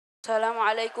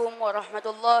Assalamualaikum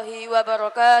warahmatullahi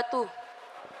wabarakatuh.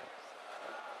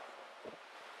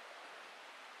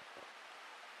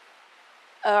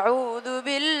 A'udzu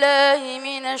billahi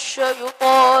minasy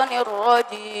syaithanir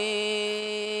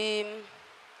rajim.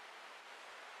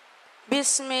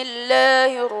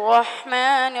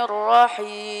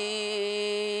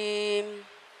 Bismillahirrahmanirrahim.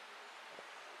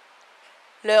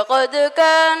 لقد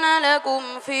كان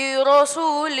لكم في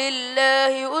رسول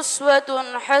الله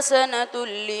أسوة حسنة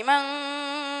لمن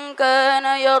كان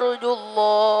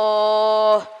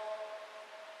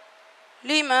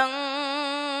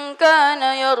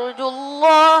يرجو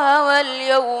الله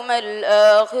واليوم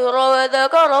الآخر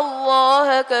وذكر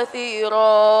الله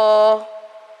كثيرا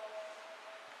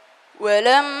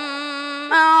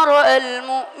ولما رأى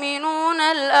المؤمنون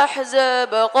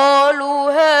الأحزاب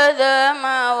قالوا هذا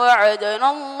ما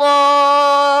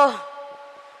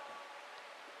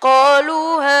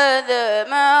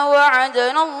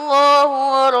وعدنا الله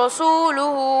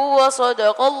ورسوله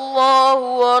وصدق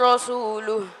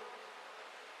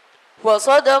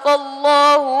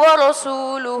الله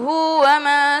ورسوله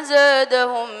وما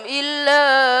زادهم إلا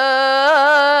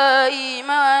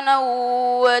إيمانا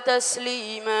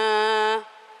وتسليما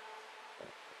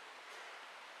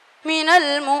من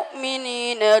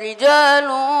المؤمنين رجال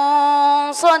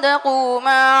صدقوا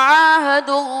ما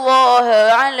عاهدوا الله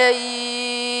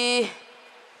عليه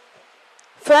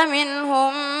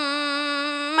فمنهم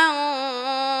من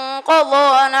قضى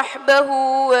نحبه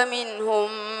ومنهم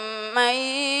من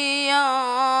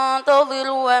ينتظر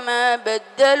وما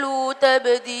بدلوا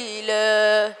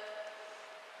تبديلا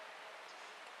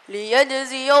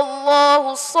ليجزي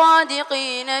الله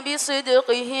الصادقين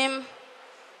بصدقهم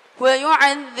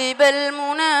ويعذب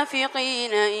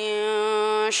المنافقين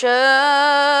إن شاء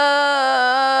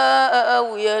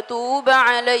أو يتوب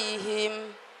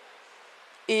عليهم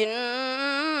إن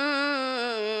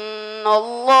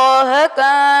الله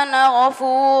كان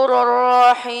غفورا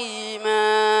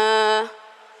رحيما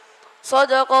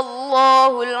صدق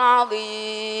الله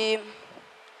العظيم.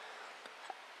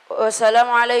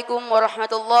 Wassalamualaikum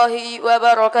warahmatullahi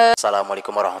wabarakatuh.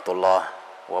 Assalamualaikum warahmatullahi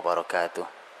wabarakatuh.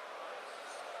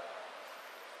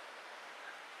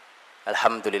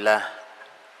 Alhamdulillah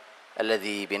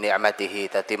alladzi bi ni'matihi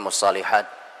tatimmus shalihat.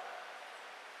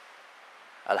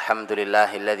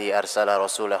 Alhamdulillahilladzi arsala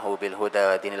rasulahu bil huda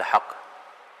wa dinil haqq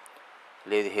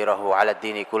liyudhhirahu 'ala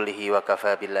ad-dini kullihi wa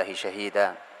kafa billahi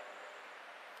shahida.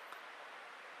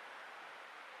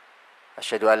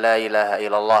 Asyhadu an la ilaha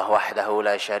illallah wahdahu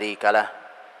la syarika lah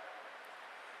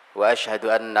wa asyhadu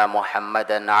anna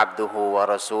Muhammadan 'abduhu wa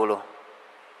rasuluh.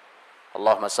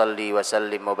 Allahumma salli wa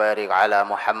sallim wa barik ala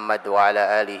Muhammad wa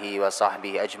ala alihi wa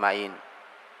sahbihi ajma'in.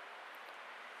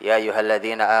 Ya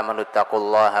ayyuhalladzina amanu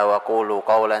taqullaha wa qulu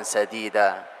qawlan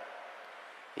sadida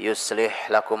yuslih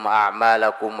lakum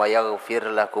a'malakum wa yaghfir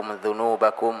lakum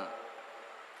dhunubakum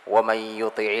wa man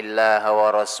yuti'illaha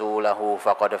wa rasulahu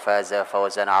faqad faza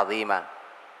fawzan 'azima.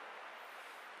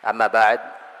 Amma ba'd,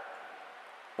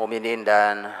 mukminin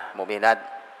dan mukminat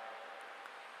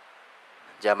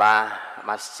jamaah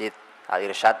Masjid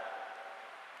Al-Irsyad,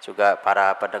 juga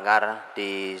para pendengar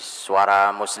di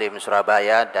Suara Muslim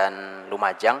Surabaya dan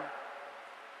Lumajang.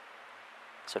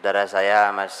 Saudara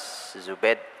saya Mas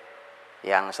Zubed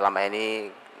yang selama ini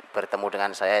bertemu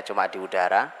dengan saya cuma di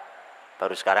udara,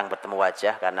 baru sekarang bertemu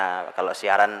wajah, karena kalau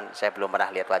siaran saya belum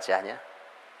pernah lihat wajahnya.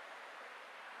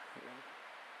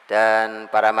 Dan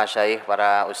para masyayikh,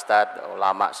 para ustadz,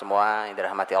 ulama semua yang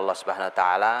dirahmati Allah Subhanahu wa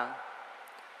taala.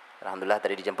 Alhamdulillah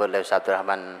tadi dijemput oleh Ustadz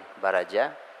Rahman Baraja.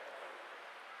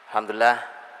 Alhamdulillah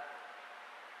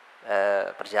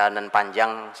perjalanan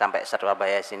panjang sampai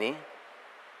Surabaya sini,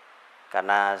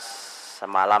 karena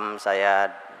semalam saya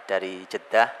dari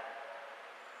Jeddah,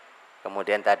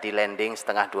 kemudian tadi landing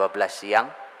setengah 12 siang,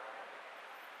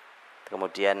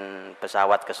 kemudian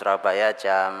pesawat ke Surabaya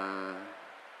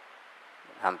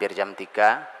hampir jam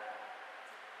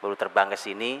 3, baru terbang ke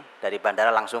sini, dari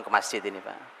bandara langsung ke masjid ini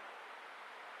Pak.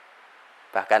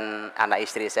 Bahkan anak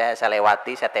istri saya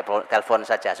lewati, saya telepon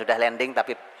saja, sudah landing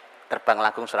tapi terbang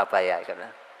langsung Surabaya.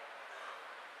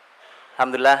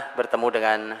 Alhamdulillah bertemu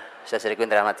dengan saudaraku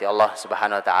yang dirahmati Allah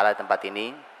Subhanahu wa taala tempat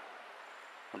ini.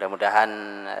 Mudah-mudahan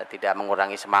tidak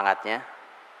mengurangi semangatnya.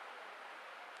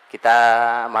 Kita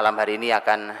malam hari ini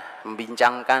akan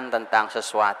membincangkan tentang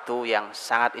sesuatu yang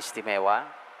sangat istimewa,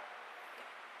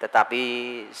 tetapi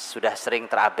sudah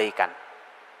sering terabaikan.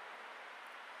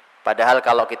 Padahal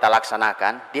kalau kita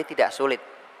laksanakan, dia tidak sulit.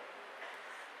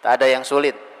 Tak ada yang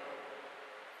sulit.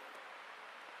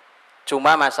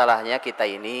 Cuma masalahnya kita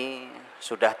ini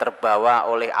sudah terbawa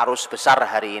oleh arus besar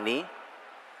hari ini,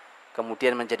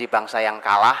 kemudian menjadi bangsa yang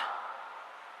kalah,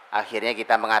 akhirnya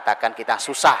kita mengatakan kita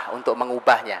susah untuk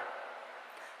mengubahnya.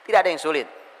 Tidak ada yang sulit.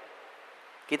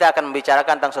 Kita akan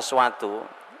membicarakan tentang sesuatu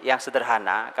yang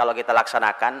sederhana. Kalau kita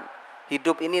laksanakan,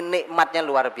 hidup ini nikmatnya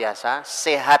luar biasa,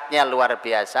 sehatnya luar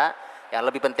biasa, yang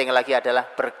lebih penting lagi adalah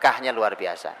berkahnya luar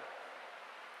biasa.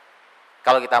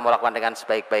 Kalau kita mau lakukan dengan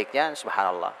sebaik-baiknya,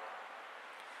 subhanallah.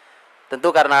 Tentu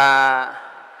karena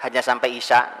hanya sampai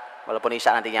Isya, walaupun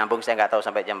Isya nanti nyambung, saya nggak tahu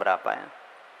sampai jam berapa ya.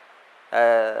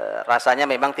 Rasanya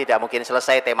memang tidak mungkin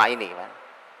selesai tema ini, Pak.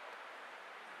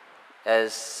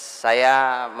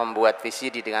 Saya membuat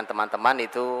VCD dengan teman-teman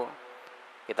itu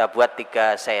kita buat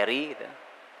 3 seri gitu.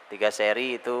 3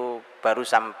 seri itu baru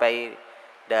sampai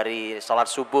dari sholat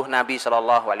subuh Nabi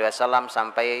SAW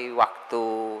sampai waktu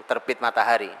terbit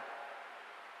matahari.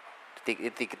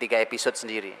 3 episode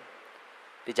sendiri.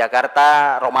 Di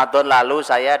Jakarta Ramadan lalu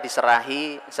saya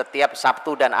diserahi setiap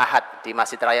Sabtu dan Ahad di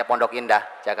Masjid Raya Pondok Indah,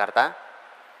 Jakarta.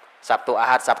 Sabtu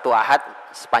Ahad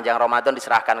sepanjang Ramadan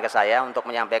diserahkan ke saya untuk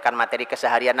menyampaikan materi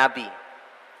keseharian Nabi.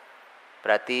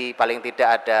 Berarti paling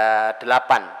tidak ada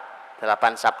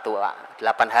 8 Sabtu, 8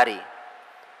 hari.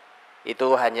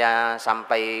 Itu hanya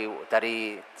sampai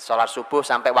dari sholat subuh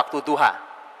sampai waktu duha.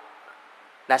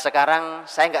 Nah sekarang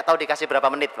saya nggak tahu dikasih berapa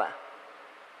menit, Pak.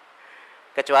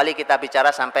 Kecuali kita bicara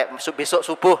sampai besok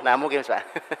subuh, nah mungkin, Pak.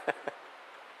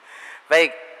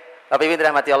 Baik, Bapak Ibu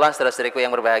dirahmati Allah, saudara-saudariku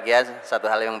yang berbahagia,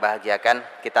 satu hal yang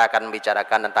membahagiakan, kita akan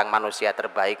membicarakan tentang manusia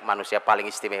terbaik, manusia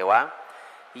paling istimewa,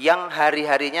 yang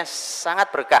hari-harinya sangat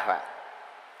berkah, Pak.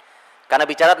 Karena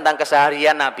bicara tentang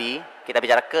keseharian Nabi, kita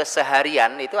bicara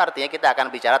keseharian, itu artinya kita akan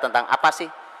bicara tentang apa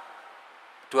sih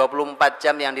 24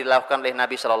 jam yang dilakukan oleh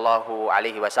Nabi Shallallahu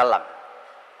Alaihi Wasallam.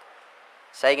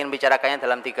 Saya ingin bicarakannya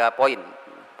dalam 3 poin.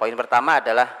 Poin pertama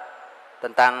adalah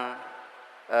tentang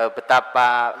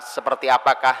seperti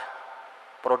apakah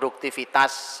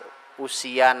produktivitas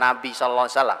usia Nabi Shallallahu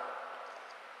Alaihi Wasallam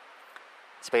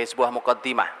sebagai sebuah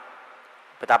muqaddimah.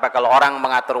 Betapa kalau orang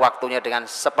mengatur waktunya dengan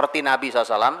seperti Nabi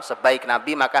SAW, sebaik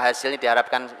Nabi, maka hasilnya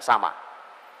diharapkan sama.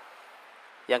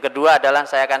 Yang kedua adalah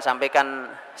saya akan sampaikan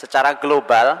secara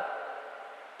global,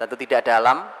 tentu tidak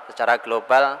dalam, secara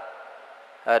global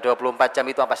 24 jam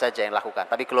itu apa saja yang dilakukan,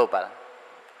 tapi global.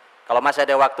 Kalau masih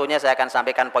ada waktunya saya akan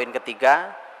sampaikan poin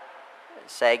ketiga.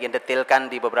 Saya ingin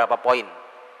detailkan di beberapa poin,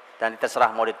 dan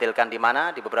terserah mau detailkan di mana.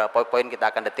 Di beberapa poin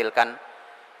kita akan detailkan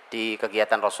di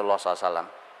kegiatan Rasulullah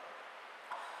SAW.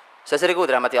 Saudaraku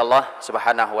dirahmati Allah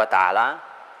Subhanahu wa taala,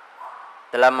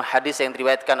 dalam hadis yang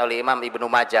diriwayatkan oleh Imam Ibnu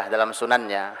Majah dalam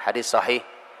sunannya, hadis sahih,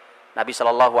 Nabi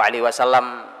Shallallahu Alaihi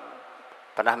Wasallam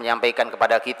pernah menyampaikan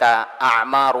kepada kita,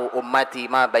 a'maru ummati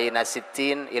ma baina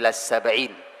 60 ila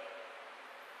 70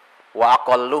 wa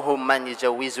aqalluhum man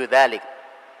yujawizu dzalik.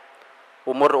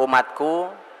 Umur umatku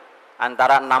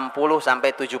antara 60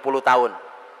 sampai 70 tahun,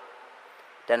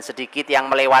 dan sedikit yang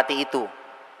melewati itu.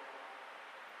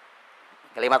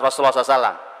 Kalimat Rasulullah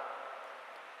SAW.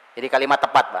 Jadi kalimat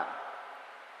tepat, Pak.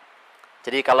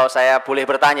 Jadi kalau saya boleh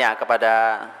bertanya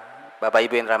kepada Bapak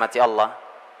Ibu yang dirahmati Allah,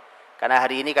 karena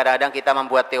hari ini kadang-kadang kita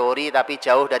membuat teori tapi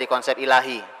jauh dari konsep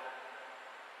ilahi.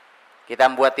 Kita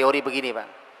membuat teori begini,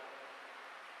 Pak.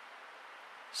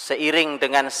 Seiring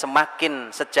dengan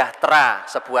semakin sejahtera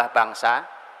sebuah bangsa,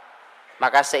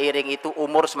 maka seiring itu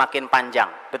umur semakin panjang.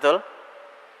 Betul?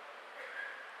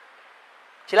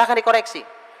 Silahkan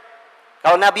dikoreksi.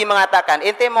 Kalau Nabi mengatakan,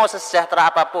 ente mau sejahtera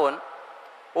apapun,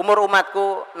 umur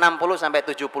umatku 60 sampai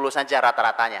 70 saja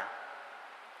rata-ratanya.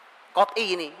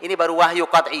 Qat'i ini baru wahyu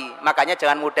qat'i. Makanya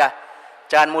jangan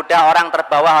mudah orang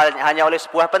terbawa hanya oleh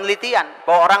sebuah penelitian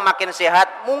bahwa orang makin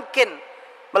sehat, mungkin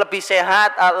lebih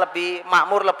sehat, lebih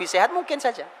makmur, lebih sehat, mungkin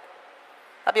saja.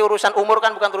 Tapi urusan umur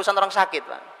kan bukan urusan orang sakit,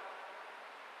 Pak.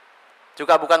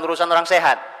 Juga bukan urusan orang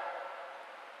sehat.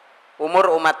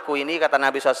 Umur umatku ini, kata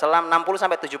Nabi SAW, 60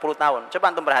 sampai 70 tahun. Coba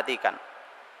antum perhatikan.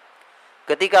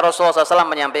 Ketika Rasulullah SAW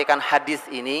menyampaikan hadis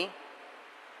ini,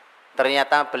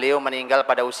 ternyata beliau meninggal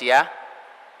pada usia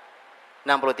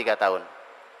 63 tahun.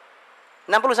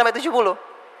 60 sampai 70.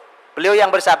 Beliau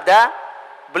yang bersabda,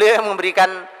 beliau yang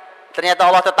memberikan, ternyata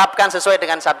Allah tetapkan sesuai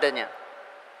dengan sabdanya.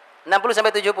 60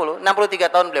 sampai 70, 63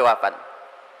 tahun beliau wafat.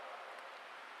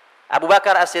 Abu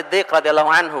Bakar As-Siddiq radhiyallahu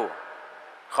anhu,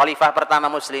 khalifah pertama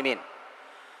muslimin,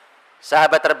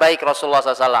 sahabat terbaik Rasulullah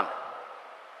SAW,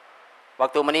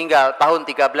 waktu meninggal tahun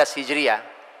 13 Hijriah,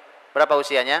 berapa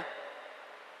usianya?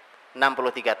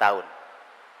 63 tahun,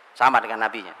 sama dengan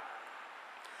nabinya.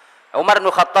 Umar bin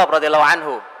Khattab radhiyallahu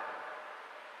anhu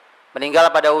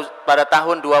meninggal pada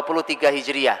tahun 23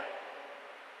 Hijriah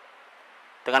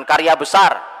dengan karya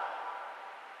besar,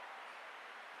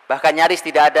 bahkan nyaris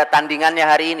tidak ada tandingannya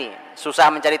hari ini.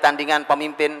 Susah mencari tandingan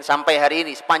pemimpin sampai hari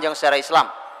ini sepanjang sejarah Islam.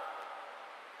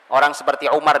 orang seperti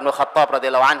Umar bin Khattab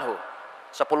radhiyallahu anhu,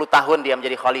 10 tahun dia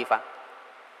menjadi khalifah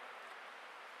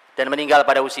dan meninggal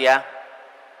pada usia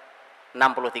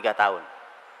 63 tahun.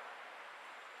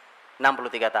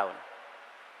 63 tahun.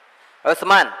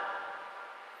 Utsman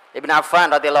Ibn Affan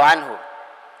radhiyallahu anhu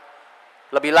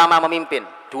lebih lama memimpin,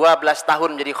 12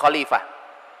 tahun menjadi khalifah.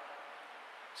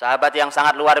 Sahabat yang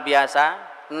sangat luar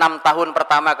biasa. 6 tahun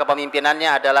pertama kepemimpinannya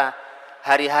adalah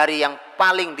hari-hari yang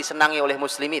paling disenangi oleh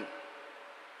muslimin.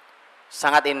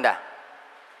 Sangat indah.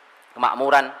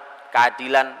 Kemakmuran,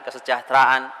 keadilan,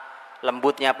 kesejahteraan,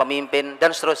 lembutnya pemimpin,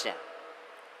 dan seterusnya.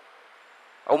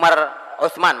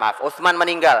 Utsman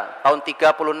meninggal tahun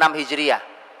 36 Hijriah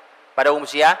pada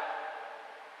usia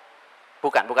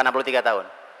bukan 63 tahun.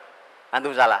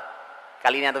 Antum salah.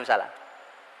 Kali ini antum salah.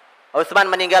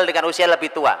 Utsman meninggal dengan usia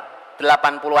lebih tua,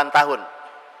 80-an tahun.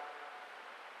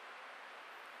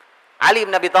 Ali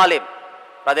bin Abi Thalib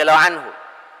radhiyallahu anhu,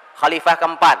 khalifah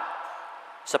keempat,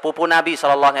 sepupu Nabi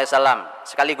SAW,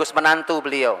 sekaligus menantu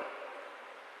beliau.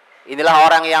 Inilah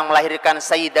orang yang melahirkan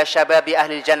Sayyidah Syababi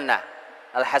Ahlil Jannah,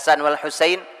 Al-Hasan wal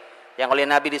Husain, yang oleh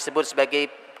Nabi disebut sebagai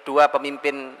dua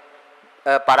pemimpin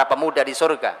para pemuda di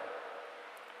surga.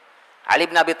 Ali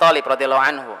bin Abi Thalib radhiyallahu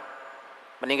anhu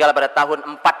meninggal pada tahun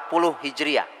 40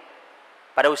 Hijriah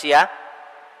pada usia,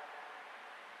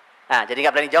 jadi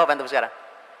nggak berani jawab antum sekarang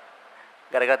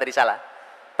gara-gara tadi salah,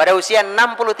 pada usia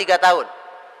 63 tahun.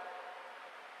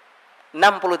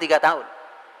 63 tahun.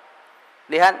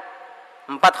 Lihat,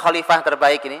 4 khalifah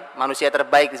terbaik ini, manusia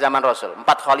terbaik di zaman Rasul, 4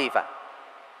 khalifah.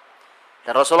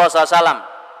 Dan Rasulullah SAW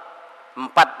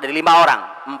 4 dari 5 orang,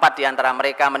 4 diantara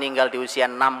mereka meninggal di usia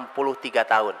 63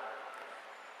 tahun.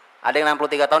 Ada yang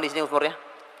 63 tahun di sini umurnya?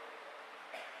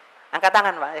 Angkat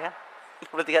tangan Pak, ya kan?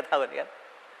 63 tahun, ya kan?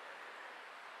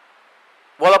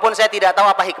 Walaupun saya tidak tahu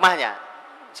apa hikmahnya,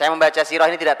 saya membaca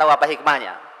sirah ini tidak tahu apa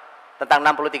hikmahnya tentang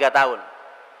 63 tahun.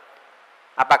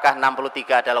 Apakah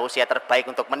 63 adalah usia terbaik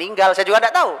untuk meninggal? Saya juga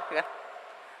tidak tahu, ya kan?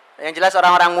 Yang jelas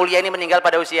orang-orang mulia ini meninggal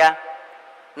pada usia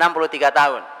 63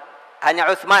 tahun. Hanya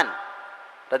Utsman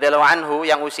radhiyallahu anhu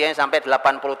yang usianya sampai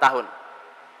 80 tahun.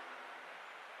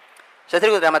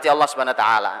 Saudara dirahmati Allah Subhanahu wa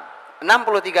taala.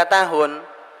 63 tahun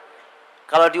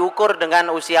kalau diukur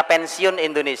dengan usia pensiun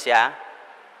Indonesia,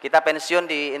 kita pensiun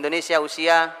di Indonesia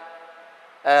usia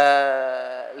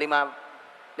 50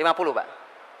 Pak.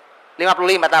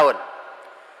 55 tahun.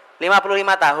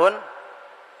 55 tahun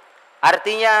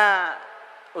artinya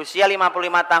usia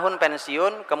 55 tahun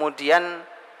pensiun, kemudian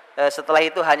setelah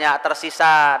itu hanya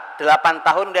tersisa 8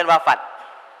 tahun dan wafat.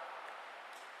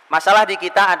 Masalah di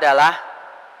kita adalah,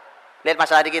 lihat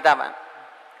masalah di kita Pak,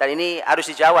 dan ini harus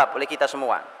dijawab oleh kita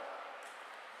semua.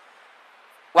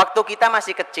 Waktu kita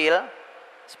masih kecil,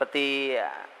 seperti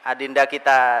adinda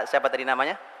kita, siapa tadi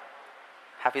namanya?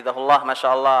 Hafizahullah, Masya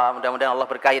Allah, mudah-mudahan Allah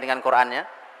berkahi dengan Qur'annya.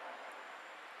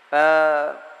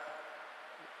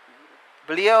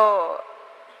 Beliau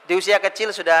di usia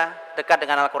kecil sudah dekat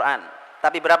dengan Al-Quran.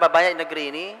 Tapi berapa banyak negeri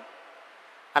ini,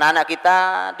 anak-anak kita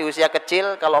di usia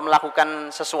kecil kalau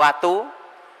melakukan sesuatu,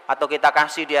 atau kita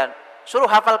kasih dia, suruh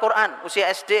hafal Quran,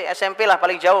 usia SD, SMP lah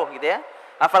paling jauh gitu ya,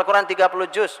 hafal Quran 30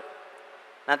 juz.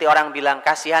 Nanti orang bilang,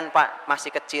 kasihan Pak,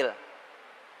 masih kecil.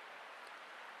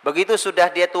 Begitu sudah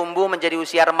dia tumbuh menjadi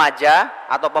usia remaja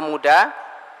atau pemuda,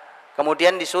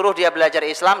 kemudian disuruh dia belajar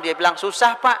Islam, dia bilang,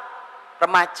 susah Pak,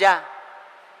 remaja.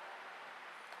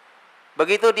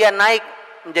 Begitu dia naik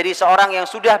menjadi seorang yang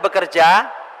sudah bekerja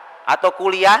atau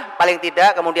kuliah paling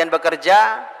tidak, kemudian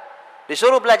bekerja,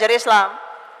 disuruh belajar Islam,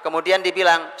 kemudian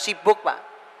dibilang, sibuk Pak.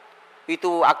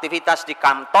 Itu aktivitas di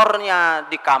kantornya,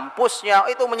 di kampusnya,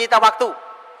 itu menyita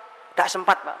waktu. Tidak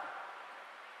sempat Pak.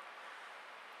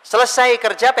 Selesai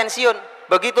kerja pensiun,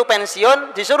 begitu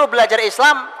pensiun disuruh belajar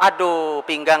Islam, aduh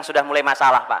pinggang sudah mulai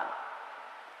masalah Pak.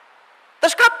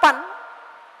 Terus kapan?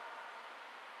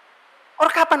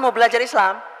 Orang kapan mau belajar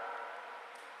Islam?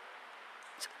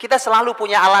 Kita selalu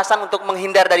punya alasan untuk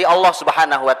menghindar dari Allah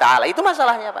Subhanahu wa taala. Itu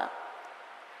masalahnya Pak.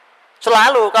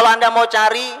 Selalu kalau Anda mau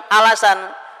cari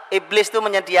alasan, iblis itu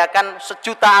menyediakan 1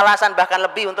 juta alasan, bahkan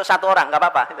lebih untuk 1 orang, nggak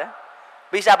apa-apa.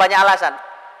 Bisa banyak alasan.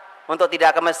 Untuk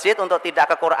tidak ke masjid, untuk tidak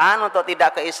ke Quran, untuk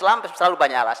tidak ke Islam, selalu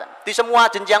banyak alasan. Di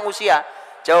semua jenjang usia,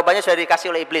 jawabannya sudah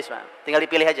dikasih oleh iblis, Pak. Tinggal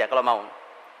dipilih aja kalau mau.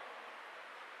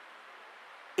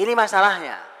 Ini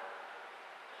masalahnya.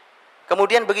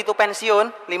 Kemudian begitu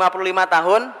pensiun, 55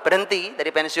 tahun, berhenti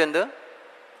dari pensiun itu.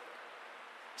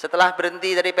 Setelah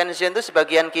berhenti dari pensiun itu,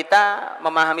 sebagian kita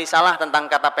memahami salah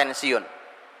tentang kata pensiun.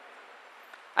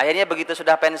 Akhirnya begitu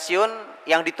sudah pensiun,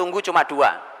 yang ditunggu cuma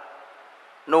 2.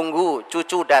 Nunggu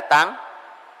cucu datang,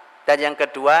 dan yang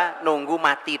kedua nunggu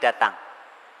mati datang.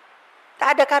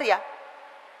 Tak ada karya.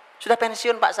 Sudah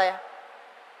pensiun Pak saya.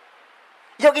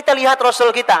 Yuk kita lihat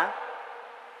Rasul kita.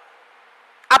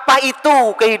 Apa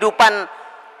itu kehidupan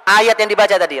ayat yang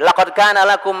dibaca tadi? Laqad kana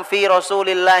lakum fi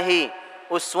Rasulillahi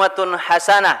uswatun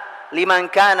hasanah liman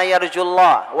kana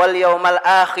yarjullah wal yawmal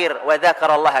akhir wa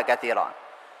dzakarallaha katsira.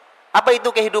 Apa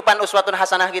itu kehidupan uswatun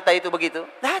hasanah kita itu begitu?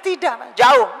 Nah, tidak, Pak.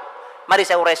 Jauh. Mari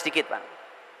saya urai sedikit, Pak.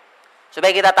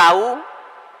 Supaya kita tahu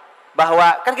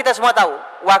bahwa kan kita semua tahu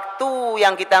waktu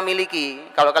yang kita miliki,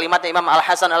 kalau kalimatnya Imam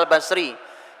Al-Hasan Al-Basri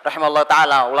rahimahullah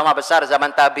taala, ulama besar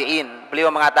zaman tabi'in,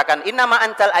 beliau mengatakan innama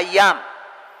antal ayyam.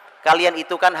 Kalian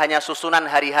itu kan hanya susunan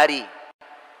hari-hari.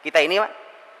 Kita ini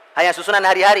hanya susunan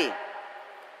hari-hari.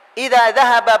 Idza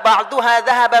dhahaba ba'duha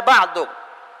dhahaba ba'duk.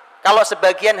 Kalau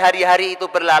sebagian hari-hari itu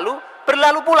berlalu,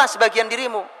 berlalu pula sebagian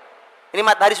dirimu. Ini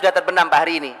matahari sudah terbenam Pak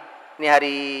hari ini. Ini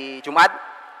hari Jumat.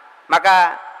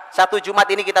 Maka satu Jumat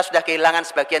ini kita sudah kehilangan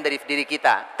sebagian dari diri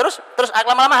kita. Terus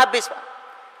lama-lama habis, Pak.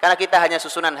 Karena kita hanya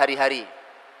susunan hari-hari.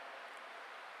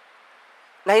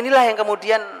 Nah, inilah yang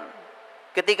kemudian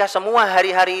ketika semua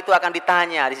hari-hari itu akan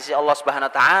ditanya di sisi Allah Subhanahu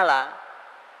wa taala.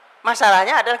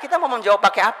 Masalahnya adalah kita mau menjawab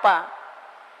pakai apa?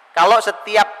 Kalau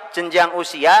setiap jenjang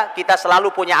usia kita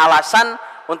selalu punya alasan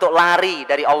untuk lari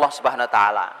dari Allah Subhanahu wa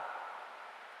taala.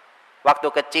 Waktu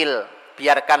kecil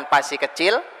biarkan masih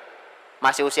kecil,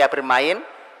 masih usia bermain.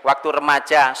 Waktu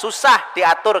remaja susah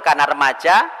diatur karena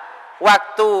remaja.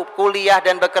 Waktu kuliah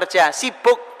dan bekerja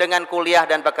sibuk dengan kuliah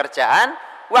dan pekerjaan.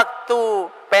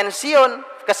 Waktu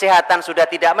pensiun kesehatan sudah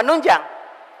tidak menunjang.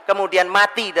 Kemudian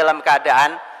mati dalam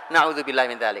keadaan na'udzubillah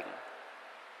min dzalik.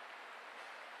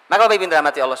 Maka Bapak Ibu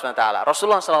dirahmati Allah SWT,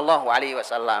 Rasulullah Shallallahu Alaihi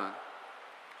Wasallam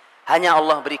hanya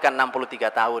Allah berikan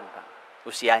 63 tahun Pak,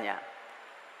 usianya.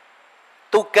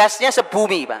 Tugasnya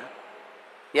sebumi Pak.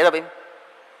 Ya Bapak Ibu.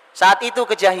 Saat itu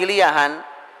kejahiliahan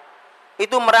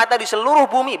itu merata di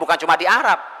seluruh bumi, bukan cuma di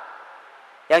Arab.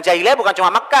 Yang jahiliyah bukan cuma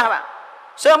Mekah Pak.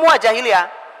 Semua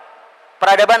jahiliyah.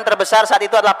 Peradaban terbesar saat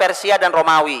itu adalah Persia dan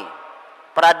Romawi.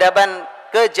 Peradaban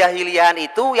kejahiliahan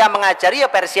itu yang mengajari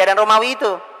ya Persia dan Romawi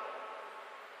itu.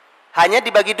 Hanya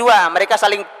dibagi dua, mereka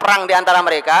saling perang di antara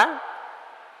mereka.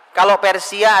 Kalau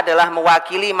Persia adalah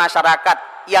mewakili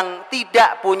masyarakat yang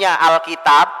tidak punya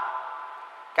Alkitab,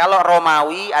 kalau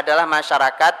Romawi adalah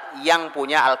masyarakat yang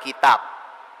punya Alkitab.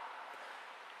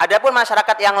 Adapun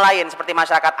masyarakat yang lain seperti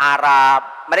masyarakat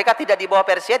Arab, mereka tidak di bawah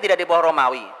Persia, tidak di bawah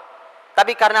Romawi.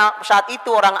 Tapi karena saat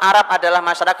itu orang Arab adalah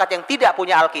masyarakat yang tidak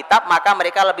punya Alkitab, maka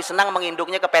mereka lebih senang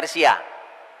menginduknya ke Persia.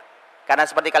 Karena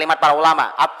seperti kalimat para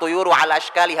ulama, at-tuyuru ala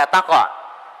ashkaliha taqa.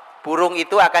 Burung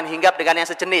itu akan hinggap dengan yang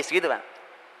sejenis, gitu Pak.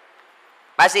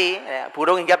 Pasti ya,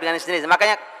 burung hinggap dengan yang sejenis.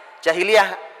 Makanya jahiliyah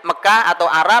Mekah atau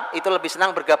Arab itu lebih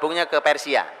senang bergabungnya ke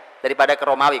Persia daripada ke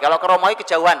Romawi. Kalau ke Romawi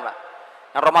kejauhan Pak.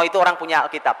 Yang Romawi itu orang punya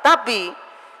Alkitab. Tapi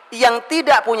yang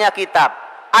tidak punya kitab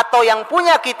atau yang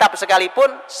punya kitab sekalipun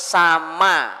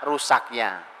sama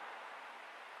rusaknya.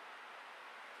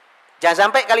 Jangan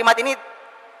sampai kalimat ini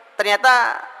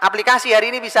ternyata aplikasi hari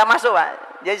ini bisa masuk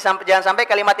Pak. Jadi jangan sampai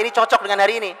kalimat ini cocok dengan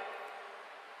hari ini.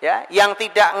 Ya, yang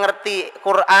tidak ngerti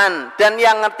Quran dan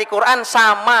yang ngerti Quran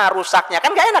sama rusaknya.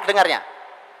 Kan gak enak dengarnya.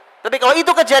 Tapi kalau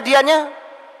itu kejadiannya,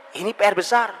 ini PR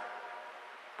besar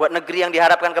buat negeri yang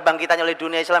diharapkan kebangkitannya oleh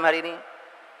dunia Islam hari ini.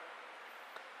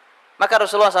 Maka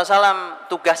Rasulullah SAW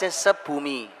tugasnya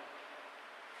sebumi.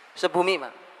 Sebumi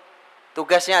Pak.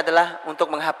 Tugasnya adalah untuk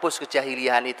menghapus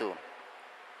kejahiliahan itu.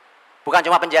 Bukan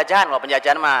cuma penjajahan, kalau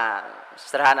penjajahan mah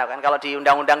sederhana kan. Kalau di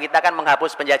undang-undang kita kan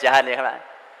menghapus penjajahan ya Pak.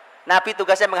 Nabi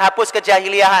tugasnya menghapus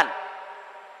kejahiliahan.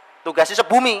 Tugasnya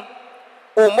sebumi.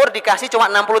 Umur dikasih cuma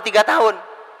 63 tahun.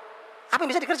 Apa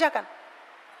yang bisa dikerjakan?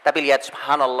 Tapi lihat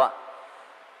subhanallah.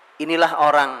 Inilah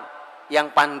orang yang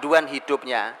panduan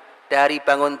hidupnya dari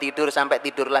bangun tidur sampai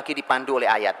tidur lagi dipandu oleh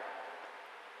ayat.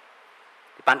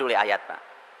 Dipandu oleh ayat Pak.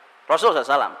 Rasulullah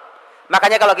SAW.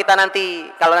 Makanya kalau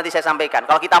nanti saya sampaikan,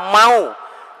 kalau kita mau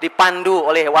dipandu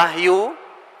oleh wahyu,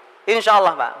 insya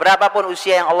Allah Pak, berapapun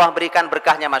usia yang Allah berikan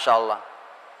berkahnya, masya Allah,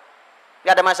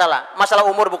 nggak ada masalah. Masalah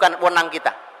umur bukan wewenang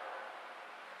kita.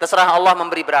 Terserah Allah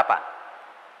memberi berapa.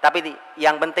 Tapi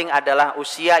yang penting adalah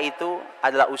usia itu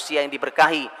adalah usia yang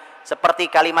diberkahi. Seperti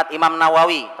kalimat Imam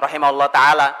Nawawi, rahimahullah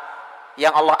taala,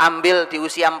 yang Allah ambil di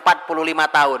usia 45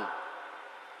 tahun.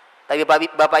 Tapi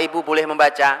Bapak Ibu boleh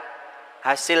membaca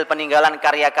hasil peninggalan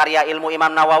karya-karya ilmu Imam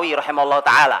Nawawi rahimahullah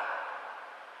ta'ala.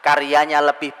 Karyanya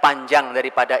lebih panjang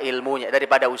daripada ilmunya,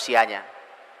 daripada usianya.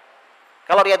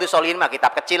 Kalau Riyadhus Shalihin mah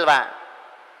kitab kecil Pak.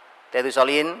 Riyadhus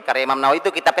Shalihin karya Imam Nawawi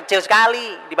itu kitab kecil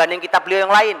sekali dibanding kitab beliau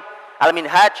yang lain.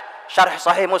 Al-Minhaj Syarh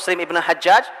Sahih Muslim Ibn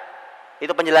Hajjaj,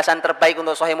 itu penjelasan terbaik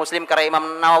untuk Sahih Muslim karya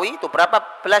Imam Nawawi. Itu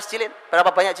berapa belas jilid,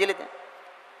 berapa banyak jilidnya?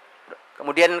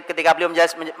 Kemudian ketika beliau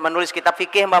menulis kitab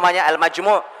fikih umpamanya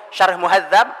Al-Majmu' Syarh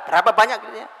Muhadzab, berapa banyak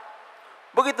gitu ya.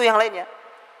 Begitu yang lainnya.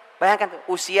 Bayangkan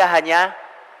usia hanya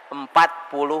 45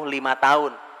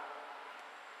 tahun.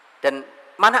 Dan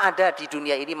mana ada di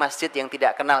dunia ini masjid yang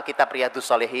tidak kenal kitab Riyadhus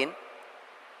Shalihin?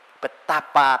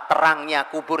 Betapa terangnya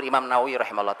kubur Imam Nawawi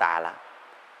rahimahullah taala.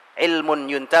 Ilmun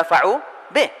yuntafa'u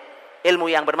bih, ilmu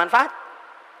yang bermanfaat.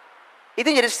 Itu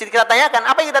jadi kita tanyakan,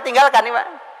 apa yang kita tinggalkan nih Pak?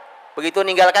 Begitu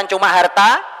ninggalkan cuma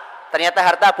harta, ternyata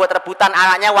harta buat rebutan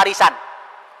anaknya warisan.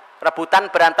 Rebutan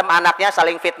berantem anaknya,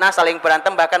 saling fitnah, saling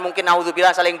berantem, bahkan mungkin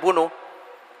naudzubillah saling bunuh.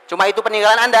 Cuma itu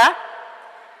peninggalan Anda?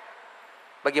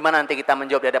 Bagaimana nanti kita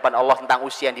menjawab di hadapan Allah tentang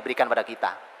usia yang diberikan pada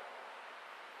kita?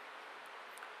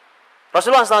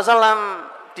 Rasulullah SAW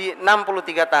di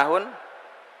 63 tahun,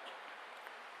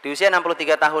 di usia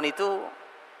 63 tahun itu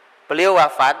beliau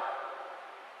wafat.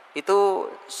 Itu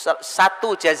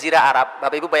satu jazirah Arab.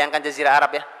 Bapak Ibu bayangkan jazirah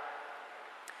Arab ya.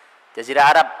 Jazirah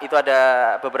Arab itu ada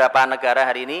beberapa negara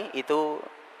hari ini. Itu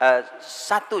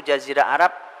satu jazirah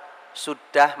Arab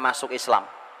sudah masuk Islam.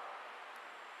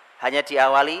 Hanya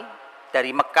diawali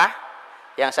dari Mekah.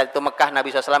 Yang saat itu Mekah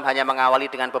Nabi SAW hanya mengawali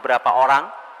dengan beberapa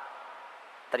orang.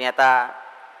 Ternyata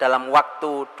dalam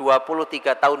waktu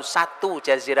 23 tahun satu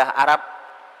jazirah Arab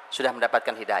sudah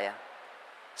mendapatkan hidayah.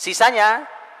 Sisanya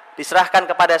diserahkan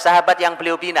kepada sahabat yang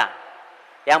beliau bina,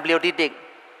 yang beliau didik.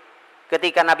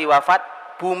 Ketika Nabi wafat,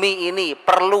 bumi ini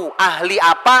perlu ahli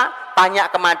apa? Tanya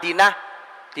ke Madinah,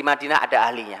 di Madinah ada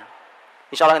ahlinya.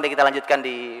 Insya Allah nanti kita lanjutkan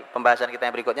di pembahasan kita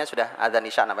yang berikutnya. Sudah adzan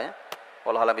isya namanya.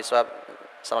 Wallahu a'lam bishawab.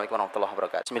 Assalamualaikum warahmatullahi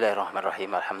wabarakatuh.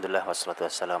 Bismillahirrahmanirrahim. Alhamdulillah wassalatu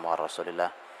wassalamu ala Rasulillah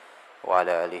wa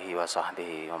ala alihi wa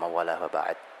sahbihi wa mawalah wa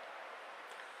ba'd.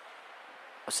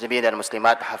 Muslimin dan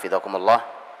muslimat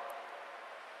hafizakumullah.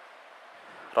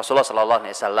 Rasulullah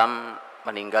SAW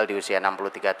meninggal di usia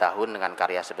 63 tahun dengan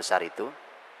karya sebesar itu.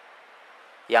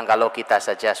 Yang kalau kita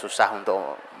saja susah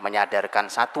untuk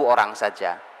menyadarkan satu orang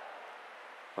saja,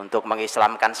 untuk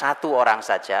mengislamkan satu orang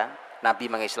saja, Nabi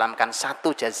mengislamkan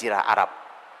satu jazirah Arab.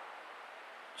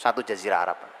 Satu jazirah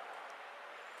Arab.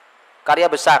 Karya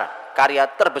besar,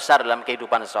 karya terbesar dalam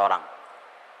kehidupan seseorang.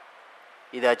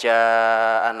 Idza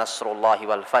jaa nasrullahi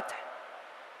wal fath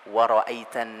wa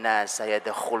ra'aitan nasa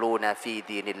yadkhuluna fi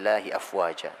dinillahi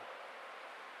afwaja.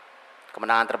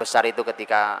 Kemenangan terbesar itu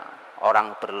ketika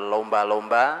orang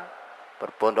berlomba-lomba,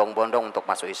 berbondong-bondong untuk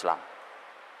masuk Islam.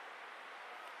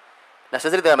 Nah,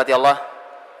 sesuai dengan mati Allah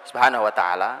Subhanahu wa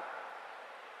taala,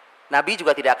 Nabi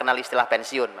juga tidak kenal istilah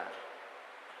pensiun.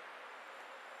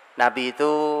 Nabi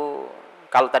itu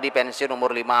kalau tadi pensiun umur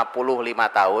 55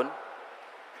 tahun,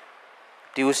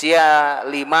 di usia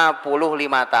 55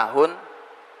 tahun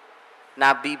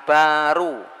Nabi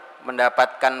baru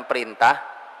mendapatkan perintah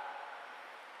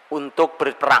untuk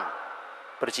berperang,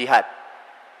 berjihad.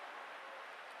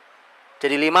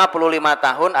 Jadi 55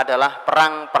 tahun adalah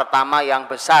perang pertama yang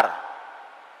besar.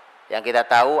 Yang kita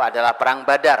tahu adalah perang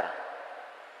Badar.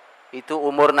 Itu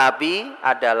umur Nabi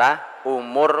adalah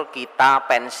umur kita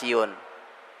pensiun.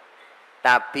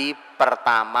 Nabi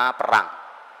pertama perang.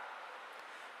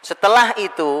 Setelah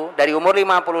itu dari umur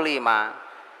 55,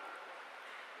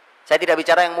 saya tidak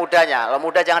bicara yang mudanya. Kalau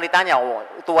muda jangan ditanya, oh,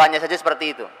 tuanya saja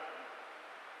seperti itu.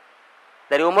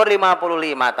 Dari umur 55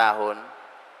 tahun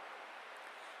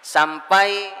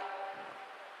sampai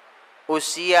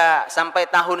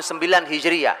tahun 9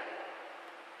 Hijriah.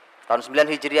 Tahun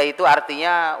 9 Hijriah itu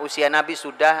artinya usia Nabi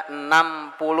sudah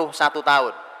 61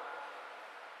 tahun.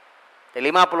 Dari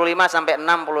 55 sampai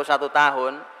 61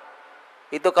 tahun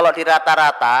itu kalau di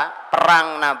rata-rata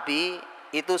perang Nabi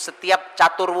itu setiap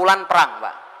catur wulan perang,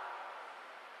 Pak.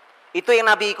 Itu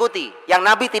yang Nabi ikuti. Yang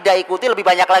Nabi tidak ikuti lebih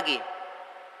banyak lagi.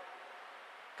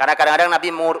 Karena kadang-kadang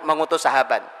Nabi mengutus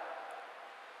sahabat.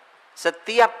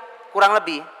 Setiap kurang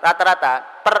lebih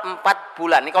rata-rata per 4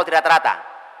 bulan. Ini kalau tidak rata-rata.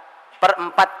 Per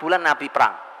 4 bulan Nabi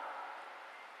perang.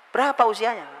 Berapa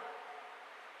usianya?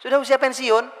 Sudah usia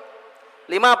pensiun.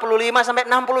 55 sampai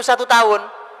 61 tahun.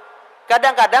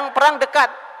 Kadang-kadang perang dekat.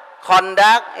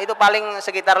 Khandaq itu paling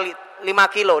sekitar 5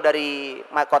 kilo dari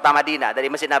kota Madinah,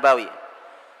 dari Masjid Nabawi.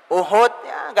 Uhud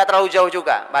ya nggak terlalu jauh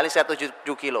juga, paling 7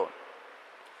 kilo.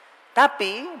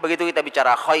 Tapi begitu kita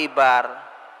bicara Khaybar,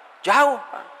 jauh,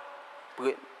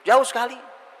 jauh sekali.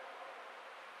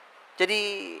 Jadi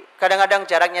kadang-kadang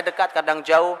jaraknya dekat, kadang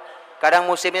jauh, kadang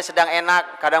musimnya sedang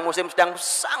enak, kadang musim sedang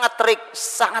sangat terik,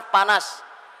 sangat panas.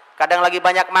 Kadang lagi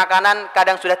banyak makanan,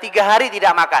 kadang sudah 3 hari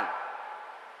tidak makan.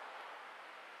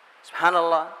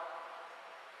 Subhanallah.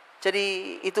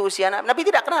 Jadi itu usia Nabi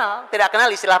tidak kenal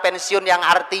istilah pensiun yang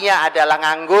artinya adalah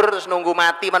nganggur terus nunggu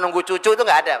mati, menunggu cucu, itu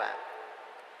nggak ada, Pak.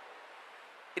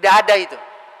 Tidak ada itu.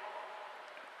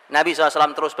 Nabi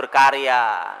SAW terus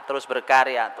berkarya, terus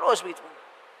begitu.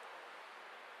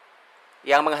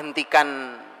 Yang menghentikan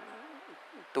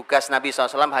tugas Nabi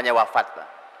SAW hanya wafat, Pak.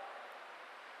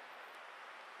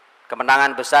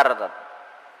 Kemenangan besar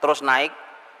terus naik,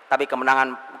 tapi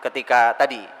kemenangan ketika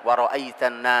tadi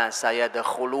wara'aitan nasa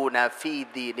yadkhuluna fi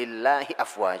dinillahi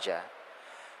afwaja.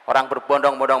 Orang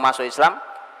berbondong-bondong masuk Islam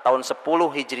tahun 10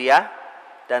 Hijriah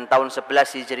dan tahun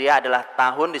 11 Hijriah adalah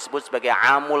tahun disebut sebagai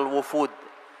Amul Wufud.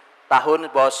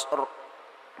 Tahun bos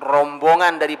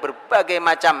rombongan dari berbagai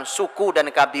macam suku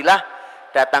dan kabilah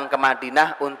datang ke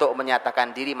Madinah untuk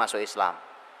menyatakan diri masuk Islam.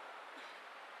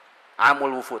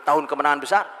 Amul Wufud, tahun kemenangan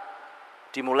besar.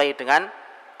 Dimulai dengan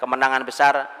kemenangan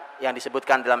besar yang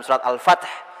disebutkan dalam surat Al-Fath,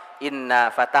 inna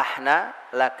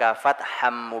fatahna laka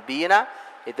fatham mubina.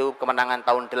 Itu kemenangan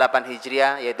tahun 8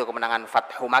 Hijriah, yaitu kemenangan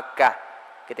Fathu Makkah,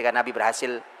 ketika Nabi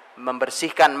berhasil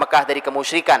membersihkan Mekah dari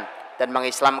kemusyrikan dan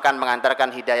mengislamkan, mengantarkan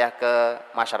hidayah ke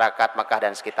masyarakat Mekah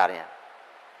dan sekitarnya.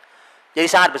 Jadi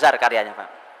sangat besar karyanya, Pak.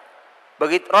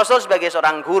 Begitu Rasul sebagai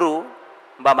seorang guru,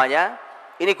 umpamanya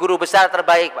ini guru besar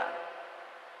terbaik, Pak.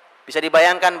 Bisa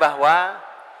dibayangkan bahwa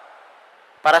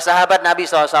para sahabat Nabi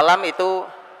SAW itu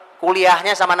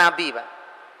kuliahnya sama Nabi, Pak,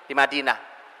 di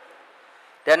Madinah.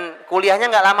 Dan kuliahnya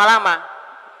nggak lama-lama.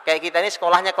 Kayak kita ini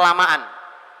sekolahnya kelamaan.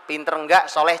 Pinter enggak,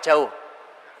 soleh jauh.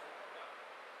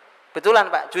 Betulan,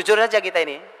 Pak, jujur aja kita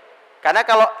ini. Karena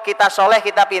kalau kita soleh,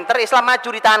 kita pinter, Islam maju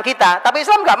di tangan kita. Tapi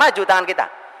Islam nggak maju tangan kita.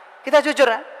 Kita jujur,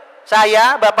 ya.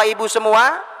 Saya, Bapak Ibu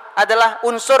semua adalah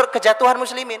unsur kejatuhan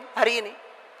muslimin hari ini.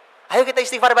 Ayo kita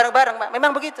istighfar bareng-bareng, Pak.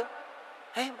 Memang begitu.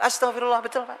 Astagfirullah,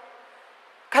 betul, Pak.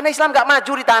 Karena Islam nggak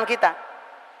maju di tangan kita.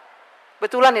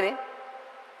 Betulan ini.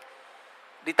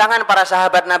 Di tangan para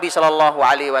sahabat Nabi Shallallahu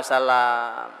Alaihi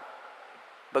Wasallam.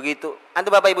 Begitu. Antum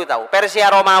Bapak Ibu tahu,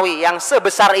 Persia Romawi yang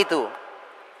sebesar itu,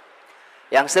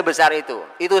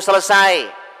 itu selesai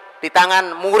di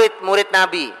tangan murid-murid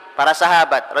Nabi, para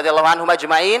sahabat radhiyallahu anhum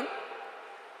ajmain.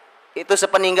 Itu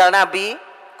sepeninggal Nabi,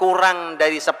 kurang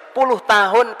dari 10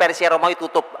 tahun Persia Romawi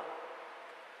tutup.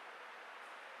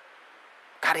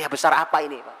 Karya besar apa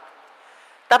ini, Pak?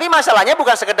 Tapi masalahnya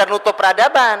bukan sekedar nutup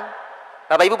peradaban.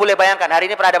 Bapak Ibu boleh bayangkan, hari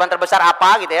ini peradaban terbesar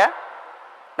apa gitu ya.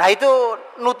 Nah itu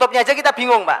nutupnya aja kita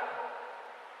bingung, Pak.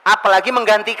 Apalagi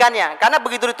menggantikannya. Karena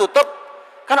begitu ditutup,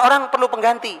 kan orang perlu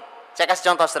pengganti. Saya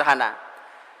kasih contoh sederhana.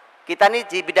 Kita nih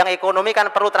di bidang ekonomi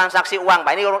kan perlu transaksi uang,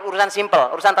 Pak. Ini urusan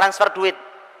simple, urusan transfer duit.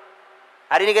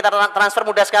 Hari ini kita transfer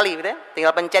mudah sekali, gitu ya.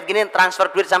 Tinggal pencet gini, transfer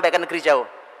duit sampai ke negeri jauh.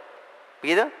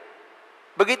 Begitu?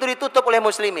 Begitu ditutup oleh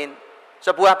muslimin,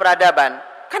 sebuah peradaban,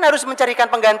 kan harus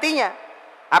mencarikan penggantinya.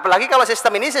 Apalagi kalau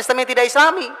sistem ini sistem yang tidak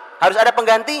islami, harus ada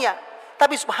penggantinya.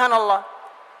 Tapi subhanallah,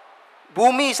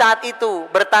 bumi saat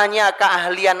itu bertanya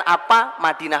keahlian apa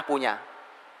Madinah punya.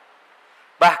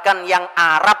 Bahkan yang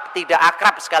Arab tidak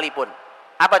akrab sekalipun.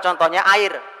 Apa contohnya?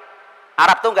 Air.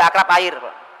 Arab tuh nggak akrab air,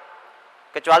 Pak.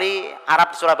 Kecuali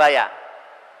Arab di Surabaya.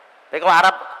 Tapi kalau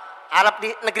Arab di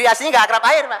negeri aslinya nggak akrab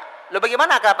air, Pak. Loh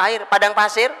bagaimana akrab air? Padang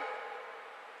pasir.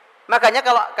 Makanya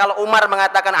kalau Umar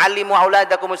mengatakan alimu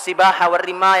auladakumus sibaha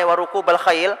warimaya warukubal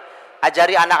khail,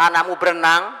 ajari anak-anakmu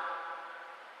berenang,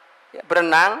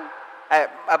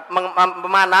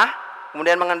 memanah,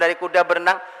 kemudian mengendarai kuda,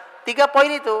 berenang. 3 poin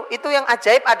itu yang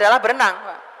ajaib adalah berenang,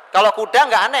 Pak. Kalau kuda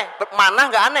nggak aneh, manah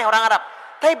nggak aneh orang Arab.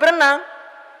 Tapi berenang,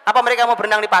 apa mereka mau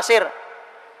berenang di pasir?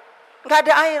 Nggak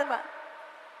ada air, Pak.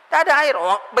 Nggak ada air.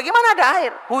 Oh, bagaimana ada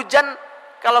air? Hujan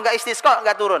kalau nggak istisqa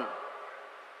nggak turun.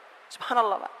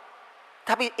 Subhanallah, Pak.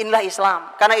 Tapi inilah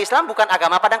Islam. Karena Islam bukan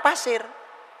agama padang pasir.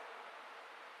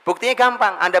 Buktinya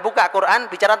gampang. Anda buka Quran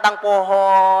bicara tentang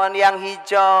pohon yang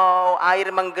hijau,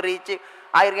 air menggericik,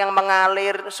 air yang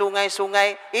mengalir,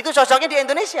 sungai-sungai. Itu cocoknya di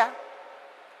Indonesia,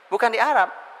 bukan di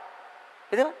Arab.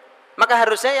 Gitu? Maka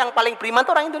harusnya yang paling beriman itu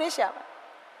orang Indonesia, Pak.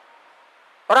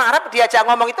 Orang Arab diajak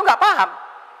ngomong itu nggak paham.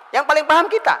 Yang paling paham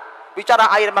kita. Bicara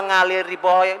air mengalir di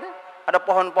bawah, ada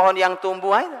pohon-pohon yang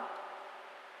tumbuh.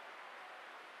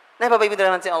 Nah Bapak Ibu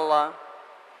dirahmati Allah.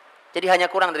 Jadi hanya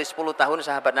kurang dari 10 tahun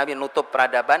sahabat Nabi menutup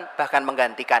peradaban, bahkan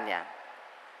menggantikannya.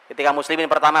 Ketika muslimin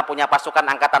pertama punya pasukan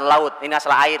angkatan laut, ini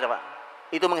asal air, Pak.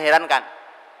 Itu mengherankan.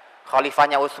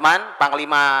 Khalifahnya Utsman,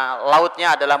 panglima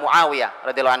lautnya adalah Muawiyah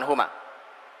radhiyallahu anhu.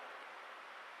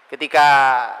 Ketika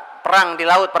perang di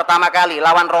laut pertama kali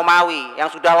lawan Romawi yang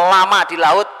sudah lama di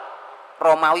laut,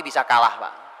 Romawi bisa kalah,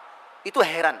 Pak. Itu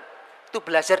heran. Itu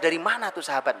belajar dari mana tuh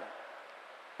sahabat?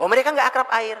 Oh mereka nggak akrab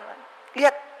air.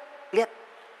 Lihat.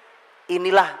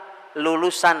 Inilah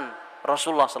lulusan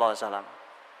Rasulullah SAW.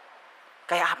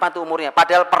 Kayak apa tuh umurnya?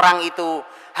 Padahal perang itu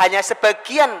hanya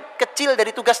sebagian kecil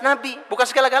dari tugas Nabi, bukan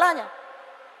segala-galanya.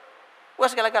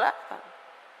 Bukan segala-galanya.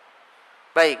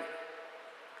 Baik.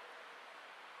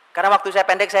 Karena waktu saya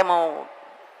pendek, saya mau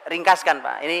ringkaskan,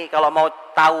 Pak. Ini kalau mau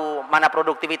tahu mana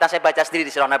produktivitas, saya baca sendiri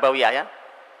di Sirah Nabawiyah ya.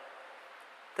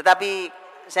 Tetapi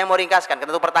saya mau ringkaskan,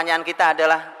 tentu pertanyaan kita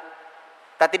adalah,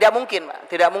 tidak mungkin, Pak.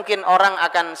 Tidak mungkin orang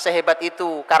akan sehebat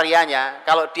itu karyanya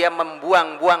kalau dia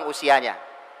membuang-buang usianya.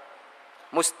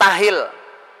 Mustahil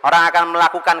orang akan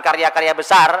melakukan karya-karya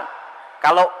besar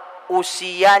kalau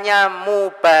usianya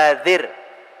mubadzir.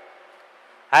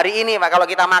 Hari ini, Pak, kalau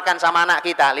kita makan sama anak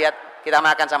kita, lihat, kita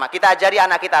makan sama, kita ajari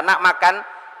anak kita, nak makan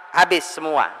habis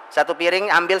semua, satu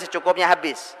piring ambil secukupnya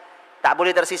habis, tak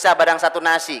boleh tersisa barang satu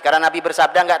nasi, karena Nabi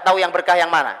bersabda nggak tahu yang berkah yang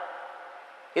mana.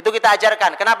 Itu kita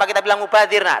ajarkan. Kenapa kita bilang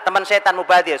mubadzir? Nak, teman setan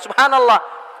mubadzir. Subhanallah,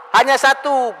 hanya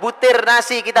satu butir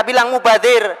nasi kita bilang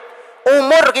mubadzir.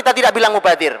 Umur kita tidak bilang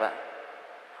mubadzir, Pak.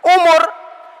 Umur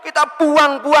kita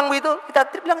buang-buang itu, kita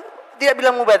tidak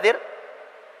bilang mubadzir.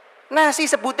 Nasi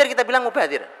sebutir kita bilang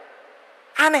mubadzir.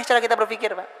 Aneh cara kita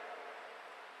berpikir, Pak.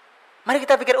 Mari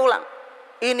kita pikir ulang.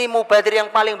 Ini mubadzir yang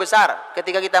paling besar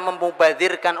ketika kita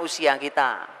memubadzirkan usia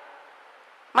kita.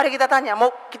 Mari kita tanya,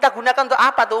 mau kita gunakan untuk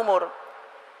apa tuh umur?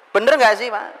 Bener nggak sih,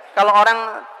 Pak? Kalau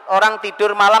orang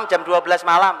tidur malam jam 12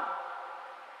 malam,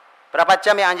 berapa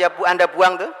jam yang Anda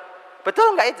buang tuh?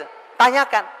 Betul nggak itu?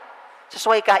 Tanyakan.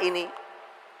 Sesuaikah ini?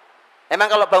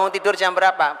 Emang kalau bangun tidur jam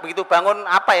berapa? Begitu bangun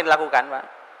apa yang dilakukan, Pak?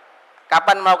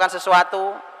 Kapan melakukan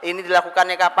sesuatu? Ini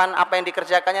dilakukannya kapan? Apa yang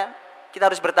dikerjakannya? Kita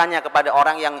harus bertanya kepada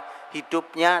orang yang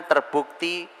hidupnya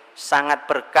terbukti sangat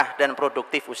berkah dan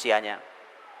produktif usianya.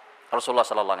 Rasulullah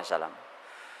sallallahu alaihi wasallam.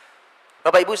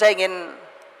 Bapak Ibu, saya ingin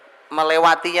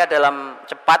melewatinya dalam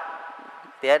cepat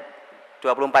ya,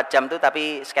 24 jam itu,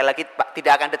 tapi sekali lagi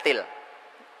tidak akan detil.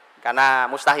 Karena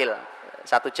mustahil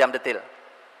 1 jam detil.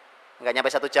 Enggak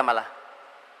nyampe 1 jam malah.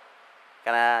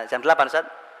 Karena jam 8, Ustaz.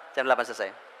 Jam 8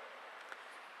 selesai.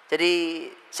 Jadi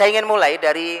saya ingin mulai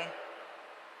dari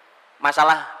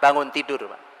masalah bangun tidur,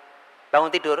 Pak.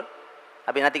 Bangun tidur,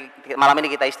 habis nanti malam ini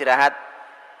kita istirahat,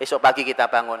 esok pagi kita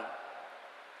bangun.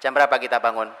 Jam berapa kita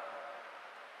bangun?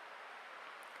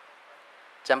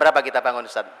 Jam berapa kita bangun,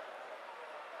 Ustaz?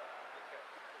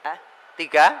 3,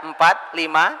 4,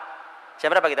 5. Jam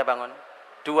berapa kita bangun?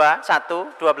 2,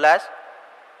 1, 12.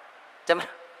 Jam.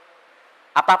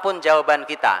 Apapun jawaban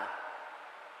kita,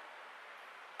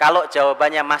 kalau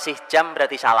jawabannya masih jam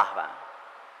berarti salah, Pak.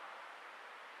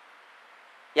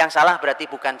 Yang salah berarti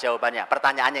bukan jawabannya,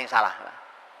 pertanyaannya yang salah.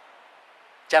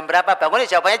 Jam berapa bangun?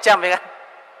 Jawabannya jam, ya kan?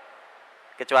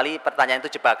 Kecuali pertanyaan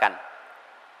itu jebakan.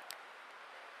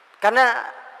 Karena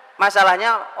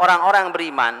masalahnya orang-orang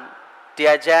beriman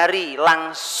diajari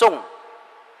langsung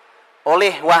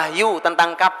oleh wahyu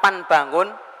tentang kapan bangun,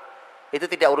 itu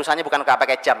tidak urusannya bukan nggak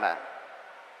pakai jam,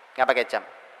 nggak pakai jam.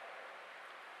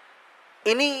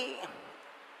 Ini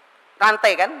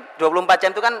rantai kan, 24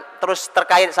 jam itu kan terus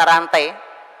terkait secara rantai.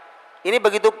 Ini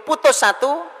begitu putus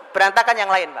satu, berantakan yang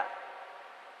lain, Pak.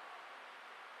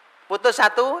 Putus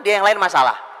satu, dia yang lain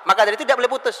masalah. Maka dari itu tidak boleh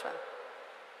putus, Pak.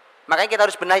 Makanya kita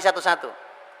harus benahi satu-satu.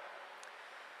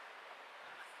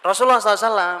 Rasulullah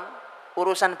SAW,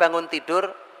 urusan bangun tidur,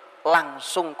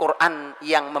 langsung Quran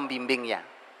yang membimbingnya.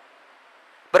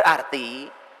 Berarti,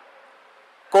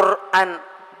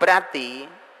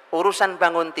 urusan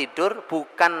bangun tidur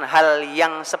bukan hal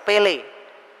yang sepele.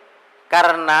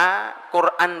 Karena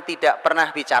Quran tidak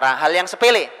pernah bicara hal yang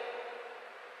sepele.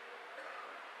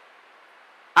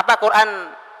 Apa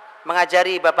Quran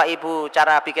mengajari Bapak Ibu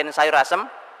cara bikin sayur asem?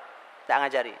 Tidak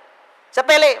ngajari.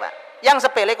 Sepele, Pak. Yang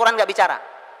sepele Quran nggak bicara.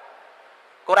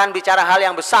 Quran bicara hal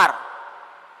yang besar.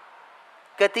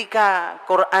 Ketika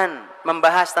Quran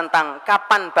membahas tentang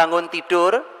kapan bangun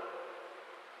tidur,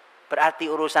 berarti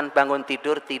urusan bangun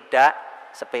tidur tidak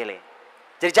sepele.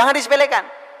 Jadi jangan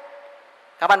disepelekan.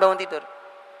 Kapan bangun tidur?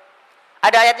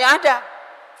 Ada ayatnya? Ada.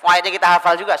 Ayatnya kita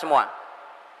hafal juga semua.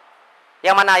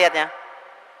 Yang mana ayatnya?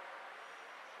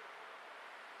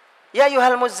 Ya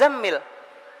ayyuhal muzammil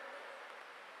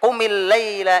qumil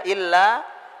laila illa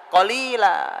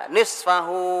qalila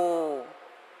nisfahu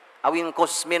aw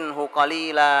inqus minhu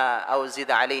qalila aw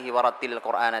zid alaihi warattil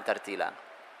qur'ana tartila.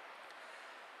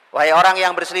 Wahai orang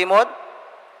yang berselimut,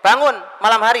 bangun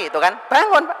malam hari, itu kan?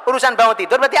 Bangun, urusan bangun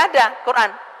tidur berarti ada Quran.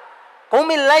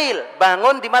 Qumil lail,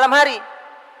 bangun di malam hari.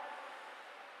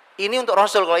 Ini untuk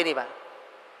Rasul kalau ini, Pak.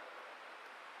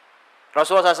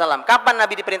 Rasulullah SAW, kapan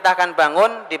Nabi diperintahkan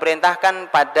bangun? Diperintahkan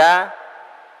pada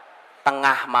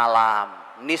tengah malam,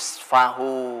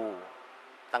 nisfahu,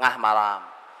 tengah malam.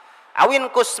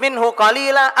 Awin kusminhu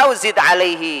qalila au zid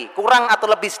alaihi, kurang atau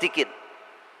lebih sedikit.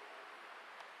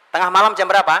 Tengah malam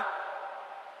jam berapa?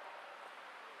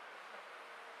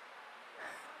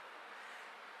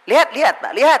 Lihat,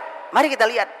 Pak, lihat. Mari kita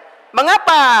lihat.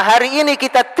 Mengapa hari ini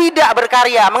kita tidak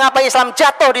berkarya? Mengapa Islam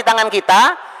jatuh di tangan kita?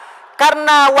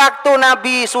 Karena waktu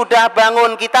Nabi sudah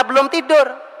bangun, kita belum tidur.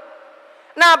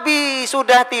 Nabi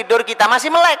sudah tidur, kita masih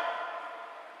melek.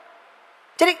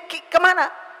 Jadi kemana?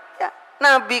 Ya,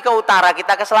 Nabi ke utara,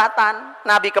 kita ke selatan.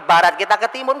 Nabi ke barat, kita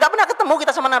ke timur. Nggak pernah ketemu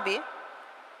kita sama Nabi.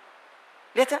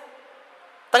 Lihat ya.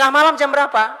 Tengah malam jam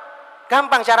berapa?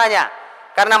 Gampang caranya.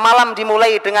 Karena malam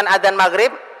dimulai dengan adzan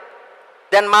maghrib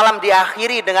dan malam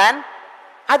diakhiri dengan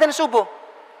adzan subuh.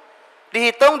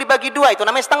 Dihitung dibagi dua, itu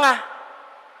namanya setengah.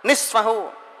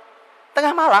 Nisfahu.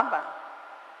 Tengah malam, Pak.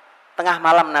 Tengah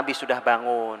malam Nabi sudah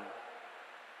bangun.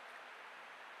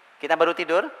 Kita baru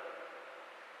tidur.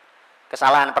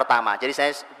 Kesalahan pertama. Jadi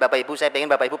saya pengen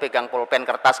Bapak Ibu pegang pulpen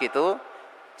kertas gitu.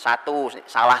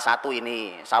 Salah satu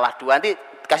ini, salah dua, nanti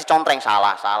kasih contreng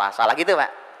salah gitu,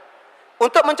 Pak.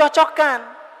 Untuk mencocokkan.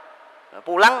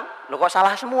 Pulang, lo kok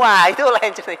salah semua, itu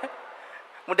lain cerita.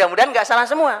 Mudah-mudahan nggak salah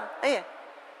semua. Iya.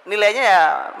 Nilainya ya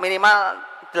minimal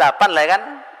 8 lah kan.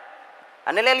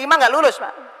 Nah, nilai 5 nggak lulus,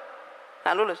 Pak.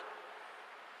 Nggak lulus.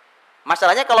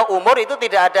 Masalahnya kalau umur itu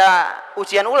tidak ada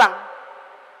ujian ulang.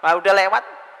 Nah, udah lewat.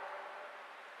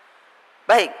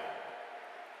 Baik.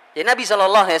 Jadi Nabi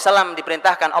SAW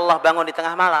diperintahkan Allah bangun di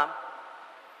tengah malam.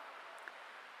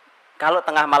 Kalau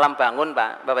tengah malam bangun,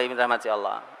 Pak, Bapak Ibu rahmati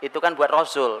Allah, itu kan buat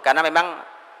Rasul. Karena memang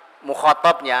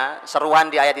mukhatabnya,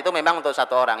 seruan di ayat itu memang untuk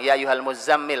satu orang. Ya ayyuhal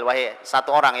muzammil, wahai satu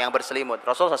orang yang berselimut.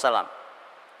 Rasul SAW.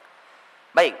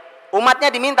 Baik, umatnya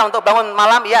diminta untuk bangun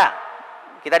malam, ya.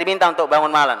 Kita diminta untuk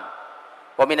bangun malam.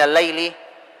 Wa minal laili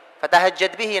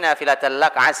fatahajjad bihi nafilatan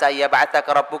lak asa yab'atsaka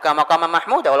rabbuka maqaman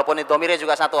mahmuda. Walaupun itu dhamirnya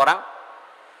juga satu orang.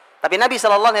 Tapi Nabi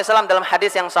SAW dalam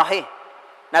hadis yang sahih,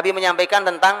 Nabi menyampaikan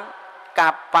tentang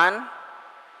kapan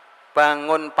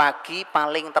bangun pagi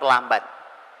paling terlambat.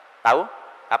 Tahu?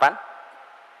 Kapan?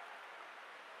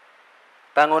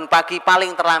 Bangun pagi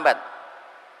paling terlambat.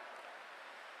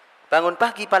 Bangun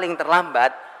pagi paling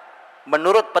terlambat,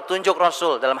 menurut petunjuk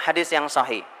Rasul dalam hadis yang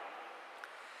sahih,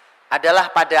 adalah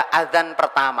pada azan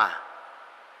pertama.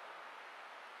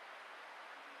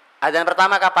 Azan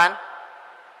pertama kapan?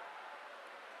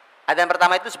 Adzan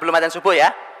pertama itu sebelum adzan subuh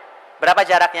ya. Berapa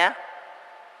jaraknya?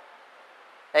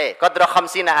 Qadra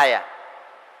khamsina ayat.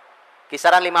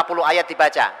 Kisaran 50 ayat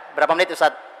dibaca. Berapa menit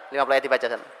Ustaz? 50 ayat dibaca.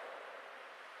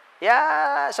 Ya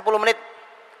 10 menit.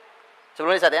 10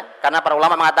 menit Ustaz ya. Karena para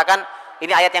ulama mengatakan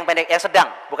ini ayat yang pendek, yang sedang,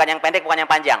 bukan yang pendek, bukan yang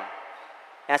panjang.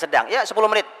 Yang sedang. Ya 10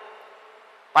 menit.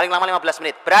 Paling lama 15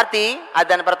 menit. Berarti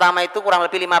adzan pertama itu kurang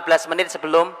lebih 15 menit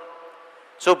sebelum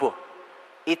subuh.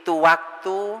 Itu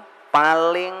waktu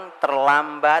paling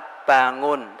terlambat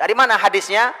bangun. Dari mana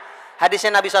hadisnya?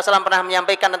 Hadisnya Nabi SAW pernah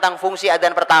menyampaikan tentang fungsi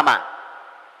adzan pertama.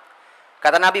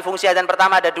 Kata Nabi, fungsi adzan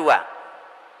pertama ada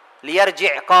 2.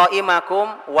 Liyarji'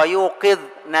 qa'imakum wa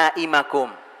yuqidh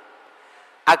na'imakum.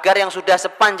 Agar yang sudah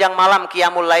sepanjang malam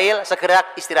qiyamul lail segera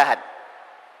istirahat.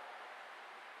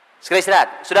 Segera istirahat.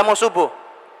 Sudah mau subuh.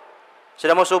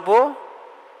 Sudah mau subuh.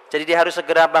 Jadi dia harus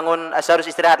segera bangun, harus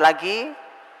istirahat lagi.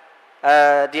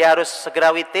 Dia harus segera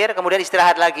witir, kemudian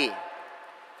istirahat lagi.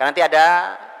 Karena nanti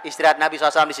ada istirahat Nabi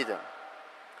SAW di situ.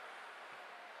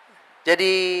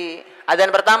 Jadi adzan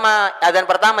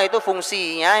pertama itu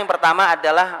fungsinya yang pertama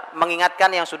adalah mengingatkan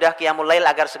yang sudah qiyamul lail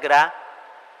agar segera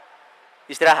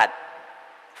istirahat.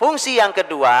 Fungsi yang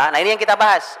kedua, nah ini yang kita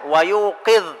bahas, wa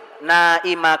yuqidh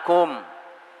na'imakum,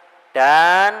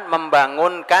 dan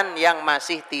membangunkan yang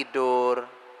masih tidur.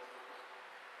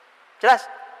 Jelas?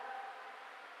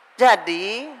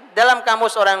 Jadi dalam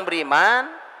kamus orang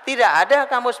beriman tidak ada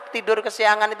kamus tidur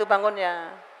kesiangan itu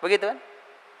bangunnya, begitu kan?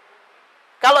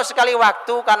 Kalau sekali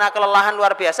waktu karena kelelahan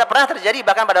luar biasa pernah terjadi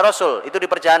bahkan pada Rasul, itu di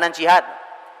perjalanan jihad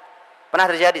pernah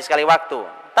terjadi sekali waktu.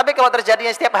 Tapi kalau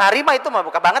terjadinya setiap hari mah itu mah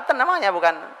bukan banget namanya,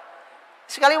 bukan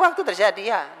sekali waktu terjadi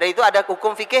ya. Dan itu ada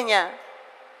hukum fikihnya.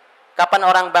 Kapan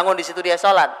orang bangun di situ dia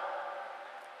sholat.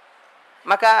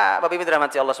 Maka Bapak Ibu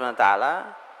dirahmati Allah SWT,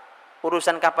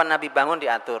 urusan kapan Nabi bangun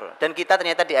diatur. Dan kita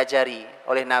ternyata diajari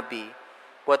oleh Nabi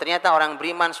bahwa ternyata orang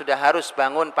beriman sudah harus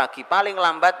bangun pagi paling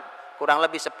lambat kurang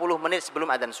lebih 10 menit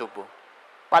sebelum adzan subuh.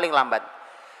 Paling lambat.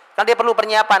 Kan dia perlu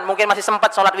persiapan, mungkin masih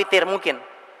sempat sholat witir mungkin.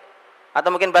 Atau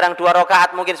mungkin barang 2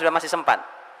 rakaat mungkin sudah masih sempat.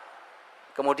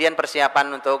 Kemudian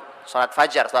persiapan untuk sholat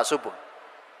fajar, sholat subuh.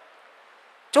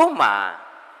 Cuma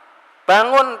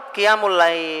bangun qiyamul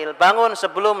lail, bangun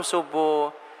sebelum subuh,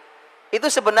 itu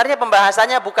sebenarnya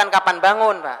pembahasannya bukan kapan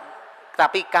bangun, Pak,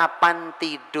 tapi kapan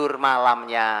tidur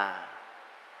malamnya.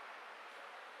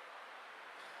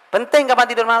 Penting kapan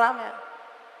tidur malamnya.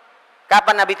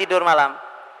 Kapan Nabi tidur malam?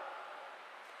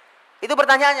 Itu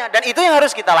pertanyaannya. Dan itu yang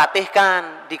harus kita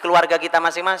latihkan di keluarga kita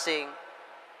masing-masing.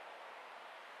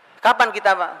 Kapan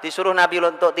kita Pak disuruh Nabi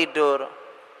untuk tidur?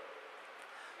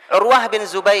 Urwah bin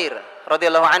Zubair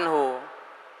radhiyallahu anhu.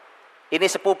 Ini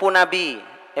sepupu Nabi.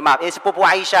 Ini sepupu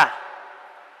Aisyah.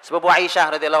 Sepupu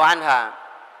Aisyah radhiyallahu anha.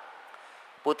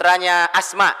 Putranya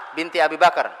Asma binti Abi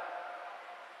Bakar.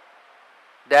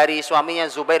 Dari suaminya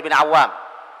Zubair bin Awam.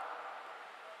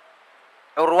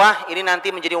 Urwah ini nanti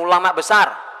menjadi ulama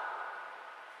besar.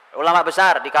 Ulama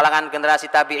besar di kalangan generasi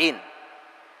tabi'in.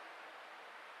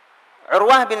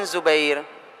 Urwah bin Zubair,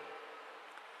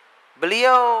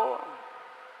 beliau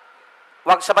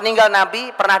waktu sepeninggal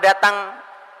Nabi pernah datang,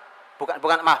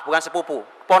 bukan sepupu,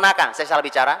 keponakan, saya salah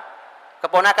bicara,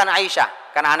 keponakan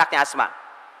Aisyah karena anaknya Asma.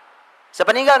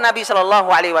 Sepeninggal Nabi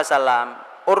Shallallahu Alaihi Wasallam,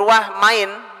 Urwah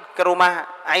main ke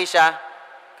rumah Aisyah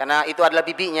karena itu adalah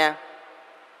bibinya.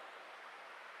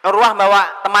 Urwah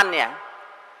bawa temannya.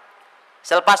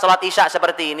 Selepas sholat Isya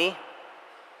seperti ini,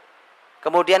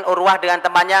 kemudian Urwah dengan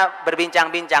temannya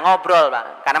berbincang-bincang, ngobrol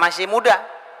Pak, karena masih muda,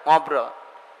 ngobrol.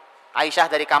 Aisyah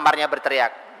dari kamarnya berteriak,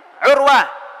 Urwah,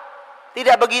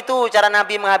 tidak begitu cara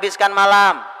Nabi menghabiskan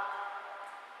malam.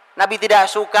 Nabi tidak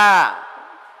suka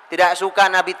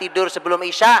Nabi tidur sebelum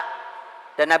Isya,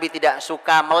 dan Nabi tidak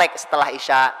suka melek setelah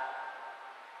Isya.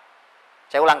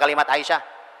 Saya ulang kalimat Aisyah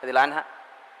radhiyallahu anha.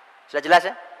 Sudah jelas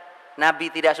ya? Nabi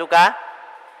tidak suka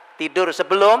tidur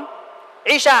sebelum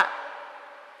Isya.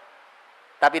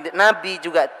 Tapi Nabi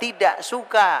juga tidak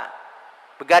suka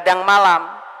begadang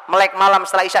malam, melek malam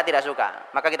setelah Isya, tidak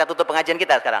suka. Maka kita tutup pengajian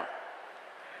kita sekarang.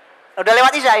 Udah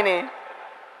lewat Isya ini.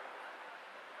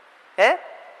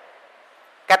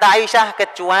 Kata Aisyah,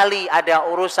 kecuali ada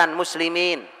urusan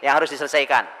muslimin yang harus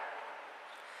diselesaikan.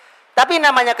 Tapi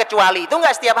namanya kecuali itu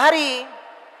enggak setiap hari.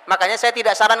 Makanya saya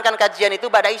tidak sarankan kajian itu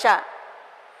pada Isya.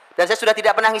 Dan saya sudah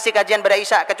tidak pernah ngisi kajian pada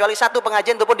Isya, kecuali satu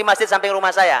pengajian itu pun di masjid samping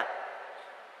rumah saya.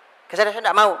 Saya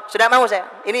tidak mau, sudah mau saya.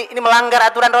 Ini melanggar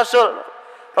aturan Rasul.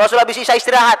 Rasul habis Isya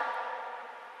istirahat,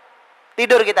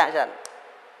 tidur kita. Tidak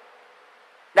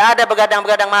ada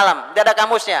begadang-begadang malam, tidak ada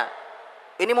kamusnya.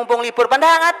 Ini mumpung libur,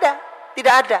 padahal ada,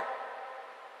 tidak ada.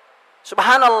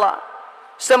 Subhanallah.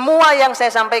 Semua yang saya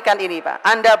sampaikan ini Pak,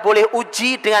 Anda boleh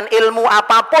uji dengan ilmu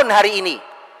apapun hari ini.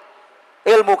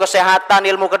 Ilmu kesehatan,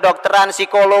 ilmu kedokteran,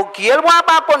 psikologi, ilmu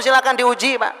apapun silakan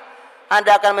diuji Pak.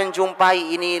 Anda akan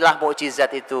menjumpai inilah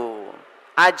mukjizat itu.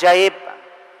 Ajaib.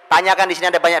 Tanyakan di sini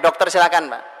ada banyak dokter, silakan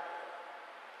Pak.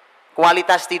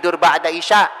 Kualitas tidur ba'da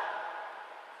Isya.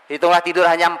 Hitunglah tidur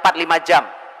hanya 4-5 jam.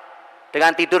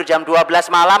 Dengan tidur jam 12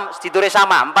 malam tidurnya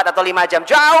sama 4 atau 5 jam.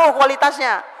 Jauh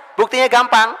kualitasnya. Buktinya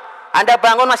gampang. Anda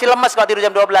bangun masih lemes kalau tidur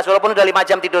jam 12 walaupun udah 5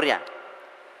 jam tidurnya.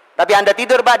 Tapi Anda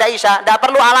tidur ba'da Isya, tidak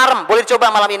perlu alarm, boleh dicoba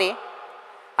malam ini.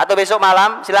 Atau besok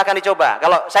malam, silahkan dicoba.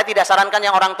 Kalau saya tidak sarankan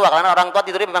yang orang tua, karena orang tua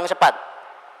tidurnya memang cepat.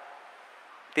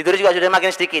 Tidur juga sudah makin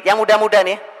sedikit. Yang muda-muda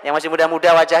nih, yang masih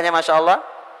muda-muda wajahnya Masya Allah,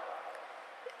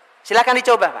 silahkan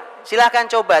dicoba Pak. Silahkan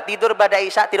coba, tidur ba'da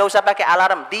Isya, tidak usah pakai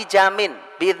alarm, dijamin,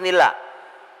 biidznillah.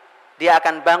 Dia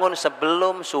akan bangun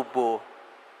sebelum subuh.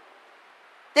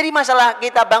 Jadi masalah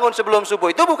kita bangun sebelum subuh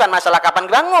itu bukan masalah kapan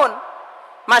bangun.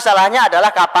 Masalahnya adalah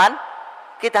kapan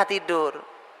kita tidur.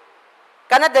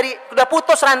 Karena udah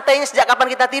putus rantainya sejak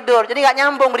kapan kita tidur, jadi nggak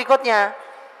nyambung berikutnya.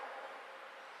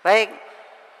 Baik,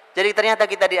 jadi ternyata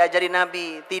kita diajari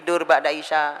Nabi tidur ba'da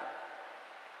Isya.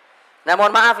 Nah mohon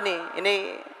maaf nih,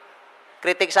 ini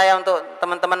kritik saya untuk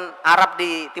teman-teman Arab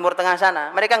di Timur Tengah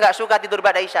sana. Mereka nggak suka tidur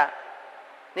ba'da Isya.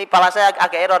 Ini kepala saya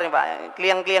agak error nih Pak,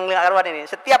 kliang-kliang error ini.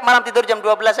 Setiap malam tidur jam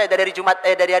 12 saya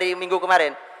dari hari Minggu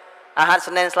kemarin. Ahad,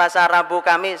 Senin, Selasa, Rabu,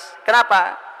 Kamis.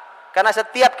 Kenapa? Karena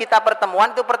setiap kita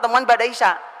pertemuan itu pertemuan ba'da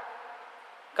Isya.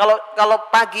 Kalau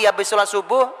pagi habis sholat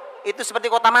subuh itu seperti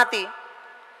kota mati.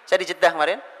 Saya di Jeddah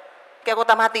kemarin, kayak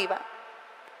kota mati Pak.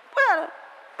 Wah,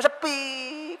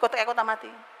 sepi, kayak kota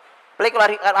mati.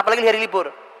 Apalagi hari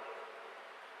libur.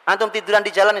 Antum tiduran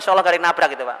di jalan, insya Allah gak ada yang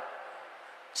nabrak gitu Pak.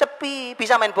 Sepi,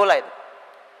 bisa main bola itu.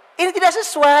 Ini tidak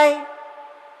sesuai.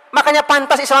 Makanya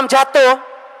pantas Islam jatuh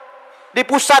di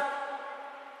pusat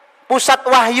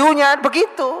wahyunya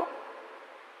begitu.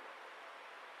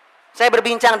 Saya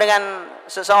berbincang dengan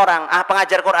seseorang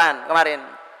pengajar Quran kemarin,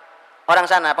 orang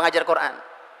sana pengajar Quran.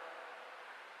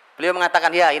 Beliau mengatakan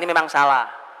ya ini memang salah,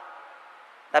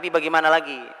 tapi bagaimana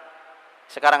lagi,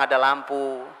 sekarang ada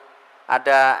lampu,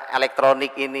 ada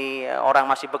elektronik, ini orang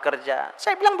masih bekerja.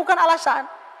 Saya bilang bukan alasan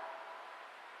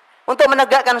untuk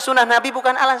menegakkan sunnah Nabi,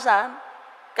 bukan alasan.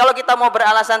 Kalau kita mau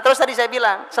beralasan terus, tadi saya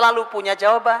bilang selalu punya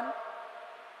jawaban.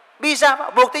 Bisa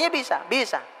Pak, buktinya bisa.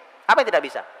 Apa yang tidak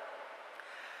bisa?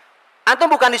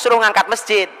 Antum bukan disuruh ngangkat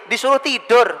masjid, disuruh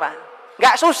tidur Pak.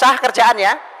 Nggak susah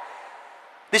kerjaannya,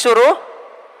 disuruh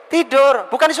tidur,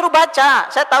 bukan disuruh baca.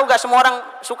 Saya tahu nggak semua orang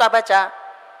suka baca.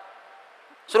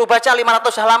 Suruh baca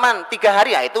 500 halaman 3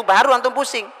 hari, ya itu baru antum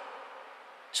pusing.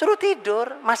 Suruh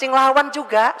tidur, masih ngelawan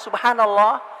juga,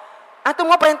 subhanallah. Antum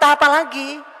mau perintah apa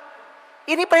lagi?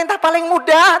 Ini perintah paling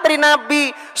mudah dari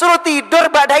Nabi. Suruh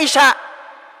tidur ba'da isya.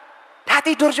 Dah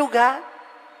tidur juga.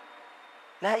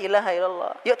 La ilaha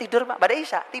illallah. Yuk tidur Pak, ba'da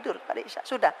isya, tidur ba'da isya.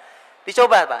 Sudah.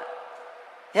 Dicoba Pak.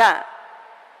 Ya.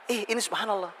 Ini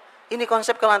subhanallah. Ini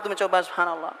konsep kalau antum mencoba,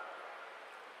 subhanallah.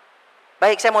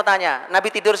 Baik, saya mau tanya,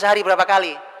 Nabi tidur sehari berapa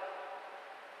kali?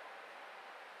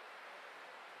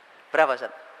 Berapa, Ustaz?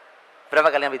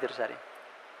 Berapa kali Nabi tidur sehari?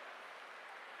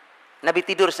 Nabi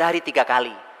tidur sehari 3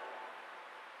 kali.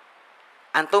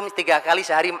 Antum 3 kali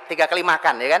sehari, 3 kali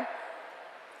makan, ya kan?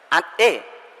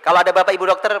 Kalau ada Bapak Ibu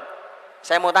dokter,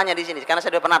 saya mau tanya di sini, karena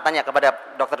saya sudah pernah tanya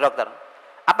kepada dokter-dokter.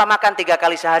 Apa makan 3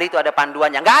 kali sehari itu ada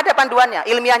panduannya? Nggak ada panduannya,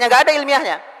 ilmiahnya nggak ada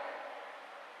ilmiahnya.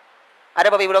 Ada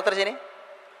Bapak Ibu dokter sini?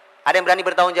 Ada yang berani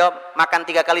bertanggung jawab makan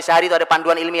 3 kali sehari itu ada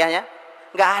panduan ilmiahnya?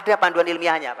 Nggak ada panduan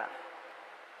ilmiahnya, Pak.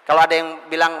 Kalau ada yang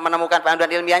bilang menemukan panduan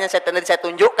ilmiahnya, saya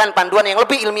tunjukkan panduan yang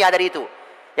lebih ilmiah dari itu.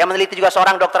 Yang meneliti juga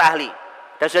seorang dokter ahli.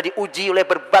 Dan sudah diuji oleh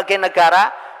berbagai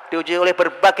negara, diuji oleh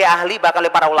berbagai ahli, bahkan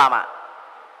oleh para ulama.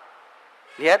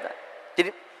 Lihat, jadi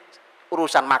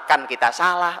urusan makan kita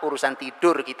salah, urusan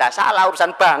tidur kita salah,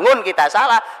 urusan bangun kita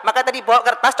salah. Maka tadi bawa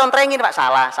kertas contrengin, Pak,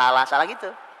 salah gitu.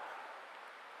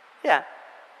 Ya.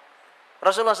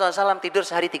 Rasulullah SAW tidur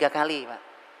sehari 3 kali, Pak.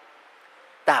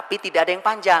 Tapi tidak ada yang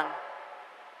panjang.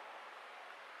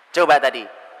 Coba tadi.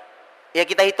 Ya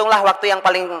kita hitunglah waktu yang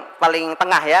paling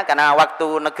tengah ya, karena waktu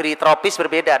negeri tropis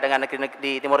berbeda dengan negeri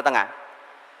di Timur Tengah.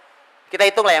 Kita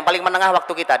hitunglah yang paling menengah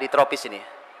waktu kita di tropis ini.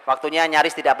 Waktunya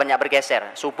nyaris tidak banyak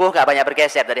bergeser. Subuh nggak banyak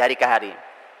bergeser dari hari ke hari.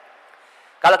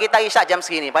 Kalau kita isya jam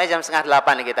segini, paling jam setengah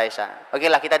 8 nih kita isya. Oke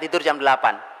lah, kita tidur jam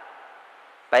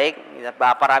 8. Baik,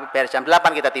 jam 8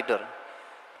 kita tidur.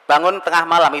 Bangun tengah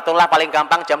malam, hitunglah paling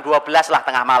gampang jam 12 lah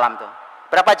tengah malam tuh.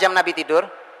 Berapa jam Nabi tidur?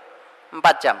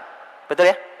 4 jam.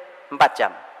 Betul ya? 4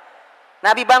 jam.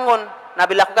 Nabi bangun,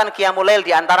 Nabi lakukan qiyamul lail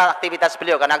di antara aktivitas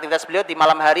beliau. Karena aktivitas beliau di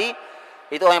malam hari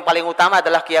itu yang paling utama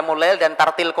adalah qiyamul lail dan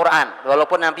tartil Quran.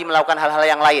 Walaupun Nabi melakukan hal-hal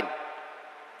yang lain.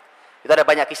 Itu ada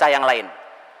banyak kisah yang lain.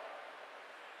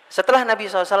 Setelah Nabi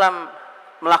SAW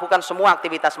melakukan semua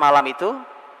aktivitas malam itu,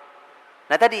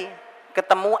 nah tadi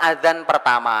ketemu adzan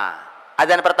pertama.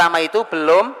 Adzan pertama itu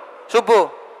belum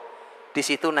subuh. Di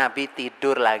situ Nabi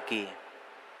tidur lagi.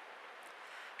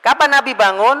 Kapan Nabi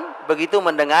bangun? Begitu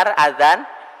mendengar adzan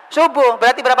subuh.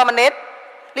 Berarti berapa menit?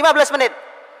 15 menit.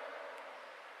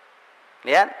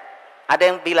 Lihat, ada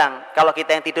yang bilang kalau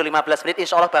kita yang tidur 15 menit,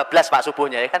 insya Allah bablas Pak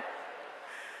subuhnya, ya kan?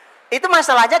 Itu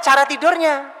masalahnya cara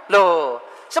tidurnya. Loh,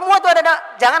 semua itu ada.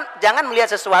 Jangan melihat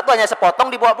sesuatu hanya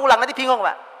sepotong dibawa pulang, nanti bingung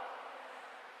Pak.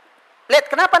 Lihat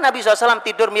kenapa Nabi SAW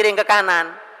tidur miring ke kanan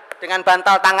dengan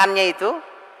bantal tangannya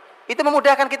itu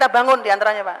memudahkan kita bangun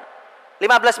diantaranya Pak.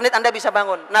 15 menit Anda bisa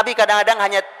bangun. Nabi kadang-kadang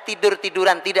hanya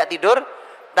tidur-tiduran, tidak tidur,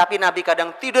 tapi Nabi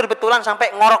kadang tidur betulan sampai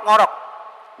ngorok-ngorok,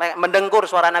 mendengkur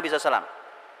suara Nabi SAW.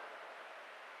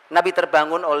 Nabi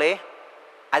terbangun oleh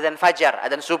adzan fajar,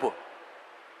 adzan subuh.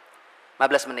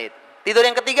 15 menit. Tidur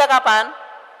yang ketiga kapan?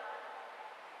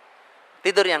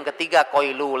 Tidur yang ketiga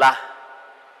qailulah.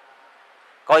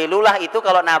 Qailulah itu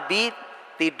kalau Nabi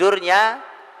tidurnya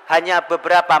hanya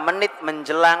beberapa menit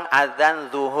menjelang adzan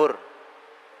zuhur.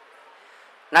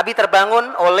 Nabi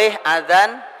terbangun oleh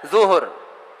adzan zuhur.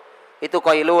 Itu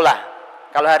qailulah.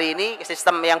 Kalau hari ini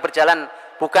sistem yang berjalan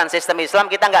bukan sistem Islam,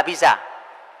 kita nggak bisa.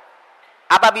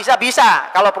 Apa bisa?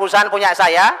 Bisa. Kalau perusahaan punya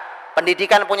saya,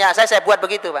 pendidikan punya saya buat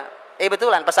begitu Pak.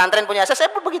 Betulan, pesantren punya saya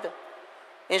buat begitu.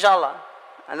 Insya Allah.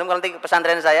 Antum kalau nanti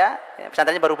pesantren saya,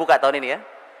 pesantrennya baru buka tahun ini ya.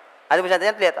 Antum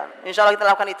pesantrennya lihat, insya Allah kita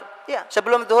lakukan itu. Ya,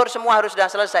 sebelum zuhur semua harus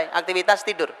sudah selesai. Aktivitas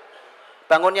tidur.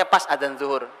 Bangunnya pas adzan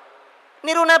zuhur.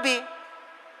 Niru Nabi.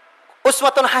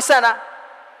 Uswatun hasanah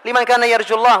liman kana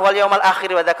yarjullah wal yaumal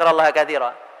akhir wa dzakarallaha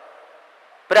katsira.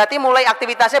 Berarti mulai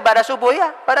aktivitasnya pada subuh ya,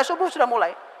 pada subuh sudah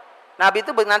mulai. Nabi itu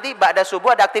nanti pada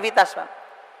subuh ada aktivitas, Pak.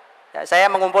 Ya, saya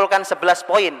mengumpulkan 11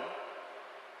 poin.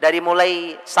 Dari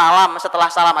mulai salam,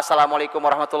 setelah salam assalamualaikum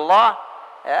warahmatullah,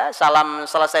 ya, salam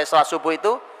selesai salat subuh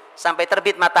itu sampai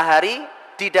terbit matahari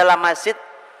di dalam masjid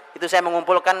itu saya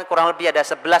mengumpulkan kurang lebih ada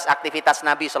 11 aktivitas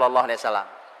Nabi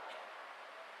SAW.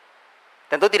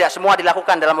 Tentu tidak semua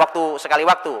dilakukan dalam sekali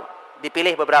waktu,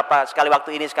 dipilih beberapa, sekali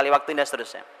waktu ini dan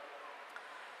seterusnya.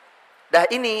 Dah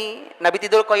ini Nabi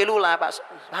tidur qailulah, Pak.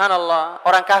 Subhanallah,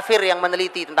 orang kafir yang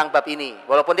meneliti tentang bab ini,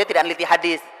 walaupun dia tidak meneliti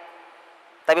hadis,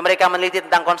 tapi mereka meneliti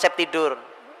tentang konsep tidur.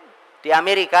 Di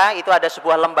Amerika itu ada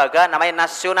sebuah lembaga namanya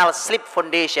National Sleep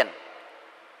Foundation.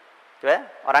 Coba,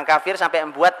 orang kafir sampai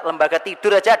membuat lembaga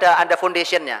tidur aja ada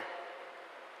foundationnya.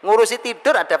 Ngurusi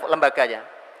tidur ada lembaganya.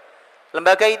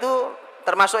 Lembaga itu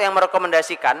termasuk yang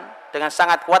merekomendasikan dengan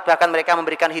sangat kuat, bahkan mereka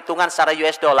memberikan hitungan secara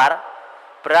US dollar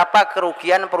berapa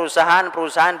kerugian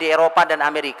perusahaan-perusahaan di Eropa dan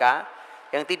Amerika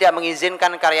yang tidak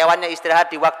mengizinkan karyawannya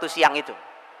istirahat di waktu siang itu.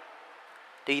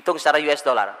 Dihitung secara US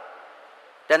dollar.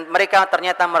 Dan mereka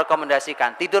ternyata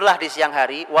merekomendasikan tidurlah di siang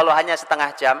hari walau hanya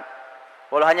setengah jam,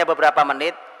 walau hanya beberapa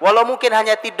menit, walau mungkin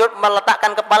hanya tidur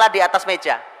meletakkan kepala di atas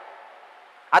meja,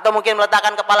 atau mungkin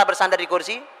meletakkan kepala bersandar di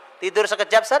kursi, tidur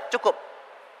sekejap set cukup.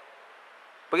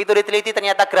 Begitu diteliti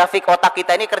ternyata grafik otak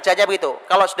kita ini kerjanya begitu.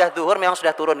 Kalau sudah zuhur memang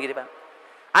sudah turun gitu Pak.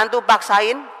 Antum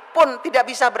paksain pun tidak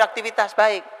bisa beraktivitas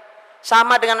baik.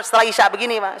 Sama dengan setelah isya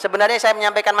begini Pak. Sebenarnya saya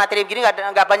menyampaikan materi begini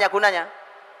nggak banyak gunanya.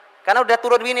 Karena udah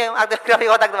turun begini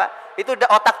grafik otak itu Pak. Itu udah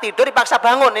otak tidur dipaksa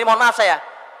bangun. Ini mohon maaf saya.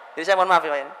 Jadi saya mohon maaf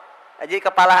ya Pak. Jadi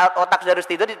kepala otak sudah harus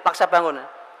tidur dipaksa bangun.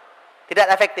 Tidak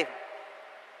efektif.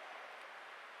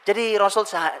 Jadi Rasul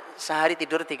sehari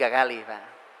tidur 3 kali Pak.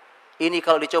 Ini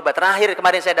kalau dicoba, terakhir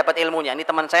kemarin saya dapat ilmunya, ini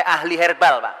teman saya ahli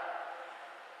herbal Pak.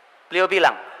 Beliau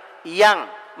bilang, yang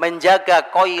menjaga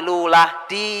koilulah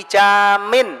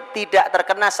dijamin tidak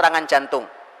terkena serangan jantung.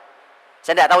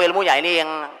 Saya tidak tahu ilmunya, ini yang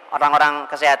orang-orang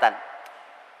kesehatan.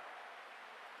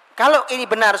 Kalau ini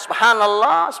benar,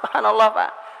 subhanallah, subhanallah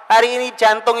Pak. Hari ini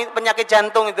penyakit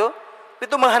jantung itu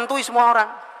menghantui semua orang.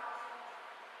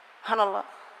 Subhanallah.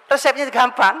 Resepnya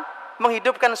gampang,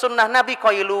 menghidupkan sunnah Nabi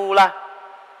koilulah.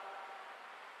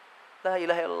 La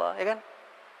ilaha illallah, ya kan?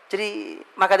 Jadi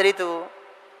maka dari itu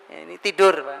ya, ini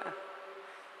tidur Pak.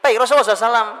 Baik, Rasulullah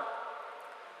SAW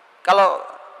kalau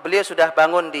beliau sudah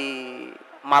bangun di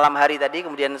malam hari tadi,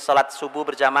 kemudian sholat subuh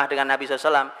berjamaah dengan Nabi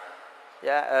SAW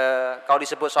ya, kalau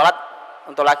disebut sholat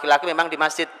untuk laki-laki memang di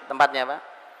masjid tempatnya Pak,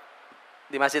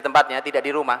 di masjid tempatnya, tidak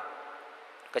di rumah,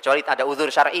 kecuali ada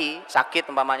uzur syar'i, sakit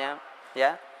umpamanya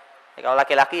ya. Kalau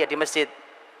laki-laki ya di masjid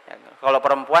ya, kalau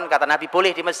perempuan kata Nabi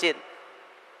boleh di masjid.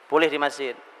 Boleh di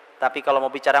masjid, tapi kalau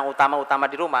mau bicara yang utama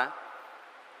di rumah.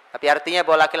 Tapi artinya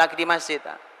bahwa laki-laki di masjid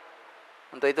Pak.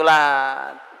 Untuk itulah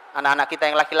anak-anak kita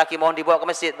yang laki-laki mohon dibawa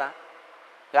ke masjid Pak.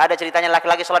 Gak ada ceritanya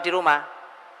laki-laki sholat di rumah,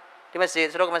 di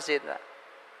masjid, suruh ke masjid Pak.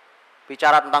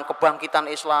 Bicara tentang kebangkitan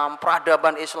Islam,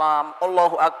 peradaban Islam,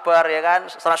 Allahu Akbar ya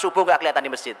kan, setelah subuh gak kelihatan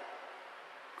di masjid.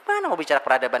 Mana mau bicara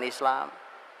peradaban Islam?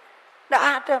 Gak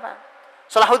ada Pak.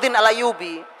 Salahuddin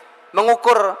Al-Ayyubi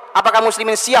mengukur apakah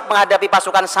muslimin siap menghadapi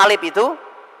pasukan salib itu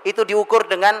diukur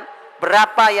dengan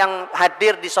berapa yang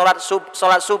hadir di sholat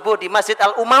subuh di Masjid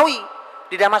Al-Umawi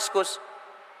di Damaskus.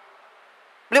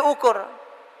 Beliau ukur,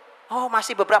 oh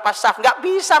masih beberapa saf, nggak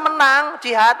bisa menang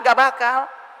jihad, nggak bakal.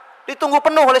 Ditunggu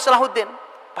penuh oleh Salahuddin,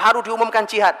 baru diumumkan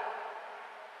jihad.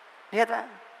 Lihat Pak,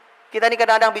 kita ini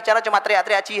kadang-kadang bicara cuma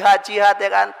teriak-teriak jihad ya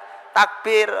kan,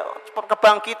 takbir,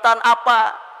 kebangkitan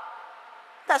apa.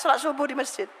 Kita sholat subuh di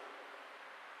masjid.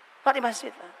 Sholat di masjid.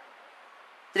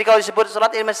 Jadi kalau disebut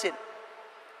sholat di masjid,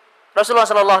 Rasulullah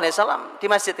SAW di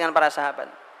masjid dengan para sahabat.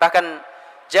 Bahkan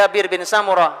Jabir bin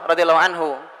Samurah radhiyallahu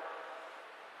anhu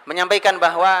menyampaikan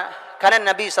bahwa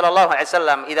karena Nabi SAW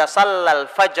idza shallal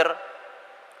fajr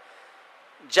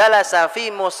jalasa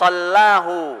fi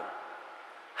musallahu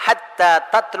hatta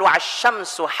tatlu'a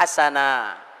asy-syamsu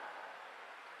hasana.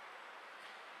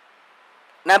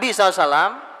 Nabi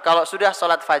SAW kalau sudah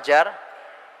sholat fajar,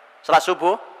 sholat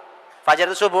subuh, fajar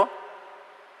itu subuh,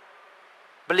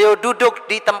 beliau duduk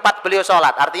di tempat beliau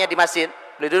sholat, artinya di masjid.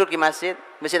 Beliau duduk di masjid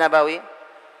Nabawi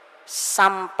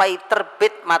sampai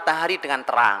terbit matahari dengan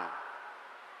terang.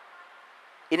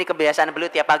 Ini kebiasaan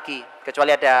beliau tiap pagi,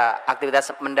 kecuali ada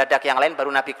aktivitas mendadak yang lain baru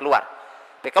Nabi keluar.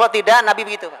 Tapi kalau tidak, Nabi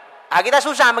begitu Pak. Kita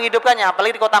susah menghidupkannya,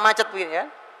 apalagi di kota macet begini ya.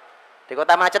 Di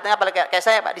kota macetnya apalagi kayak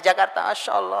saya Pak di Jakarta,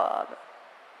 Masya Allah.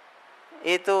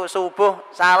 Itu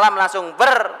subuh salam langsung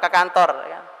ke kantor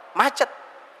ya. Macet.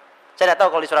 Saya tidak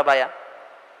tahu kalau di Surabaya.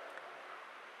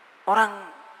 Orang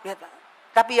lihat Pak.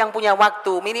 Tapi yang punya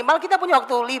waktu, minimal kita punya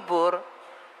waktu libur.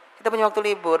 Kita punya waktu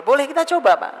libur. Boleh kita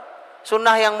coba Pak.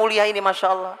 Sunnah yang mulia ini Masya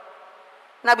Allah.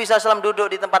 Nabi SAW duduk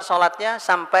di tempat sholatnya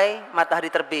sampai matahari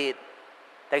terbit.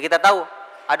 Dan kita tahu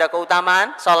ada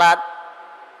keutamaan sholat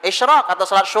isyraq atau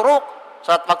sholat syuruk,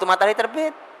 sholat waktu matahari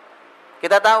terbit.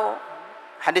 Kita tahu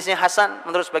hadisnya hasan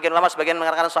menurut sebagian ulama, sebagian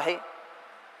mengatakan sahih.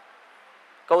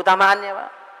 Keutamaannya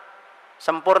Pak,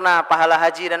 sempurna pahala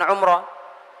haji dan umrah.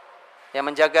 Yang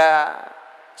menjaga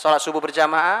sholat subuh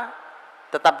berjamaah,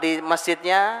 tetap di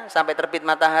masjidnya sampai terbit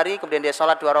matahari, kemudian dia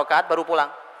sholat 2 rakaat baru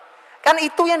pulang. Kan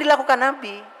itu yang dilakukan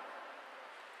Nabi.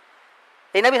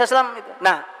 Nabi SAW itu.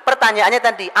 Nah, pertanyaannya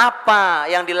tadi, apa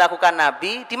yang dilakukan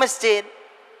Nabi di masjid?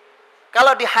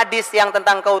 Kalau di hadis yang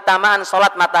tentang keutamaan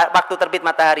sholat waktu terbit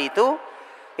matahari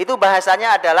itu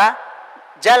bahasanya adalah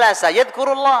jalasa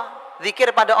yadhkurullah,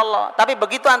 zikir pada Allah. Tapi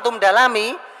begitu antum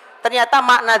dalami, ternyata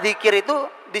makna zikir itu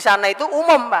di sana itu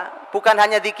umum, Pak. Bukan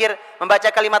hanya zikir membaca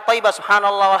kalimat thayyibah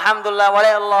subhanallah walhamdulillah wa la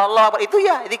ilaha illallah, itu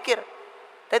ya zikir.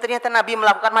 Tapi ternyata Nabi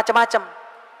melakukan macam-macam.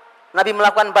 Nabi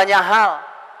melakukan banyak hal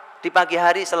di pagi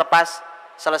hari selepas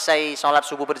selesai sholat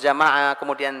subuh berjamaah,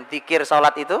 kemudian zikir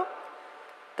sholat itu.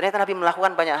 Ternyata Nabi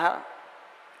melakukan banyak hal.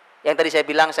 Yang tadi saya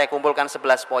bilang, saya kumpulkan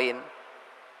 11 poin.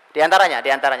 Di antaranya,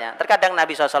 terkadang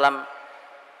Nabi SAW,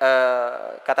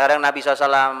 kadang Nabi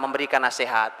SAW memberikan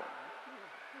nasihat.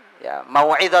 Ya,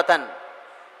 mau'izatan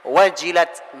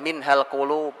wajilat minhal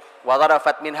qulub wa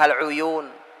dharafat minhal uyun.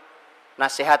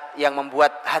 Nasihat yang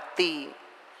membuat hati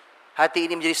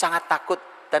ini menjadi sangat takut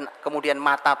dan kemudian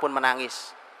mata pun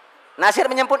menangis. Nasihat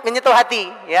menyentuh hati,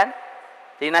 ya.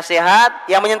 Jadi nasihat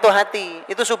yang menyentuh hati.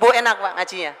 Itu subuh enak, Pak,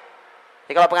 ngajinya.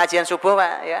 Jadi kalau pengajian subuh,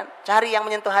 Pak, ya, cari yang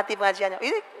menyentuh hati pengajiannya.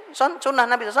 Ini sunnah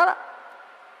Nabi SAW.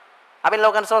 Apa yang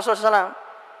dilakukan Rasulullah SAW?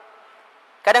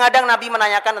 Kadang-kadang Nabi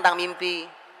menanyakan tentang mimpi.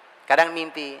 Kadang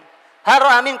mimpi. Hal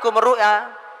ra'a minkum ru'ya?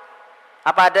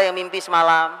 Apa ada yang mimpi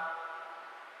semalam?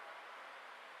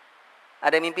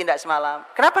 Ada yang mimpi tidak semalam?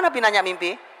 Kenapa Nabi nanya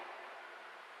mimpi?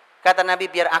 Kata Nabi,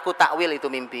 biar aku takwil itu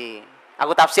mimpi.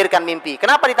 Aku tafsirkan mimpi.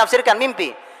 Kenapa ditafsirkan mimpi?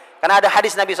 Karena ada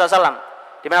hadis Nabi SAW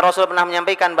di mana Rasul pernah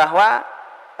menyampaikan bahwa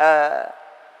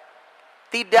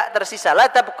tidak tersisa la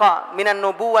tabqa minan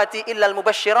nubuwati illal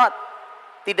mubasysyirat.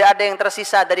 Tidak ada yang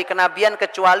tersisa dari kenabian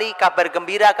kecuali kabar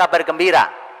gembira.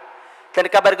 Dan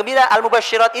kabar gembira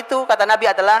al-mubasysyirat itu kata Nabi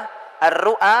adalah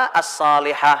ar-ru'a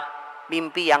as-salihah,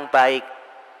 mimpi yang baik.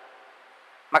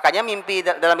 Makanya mimpi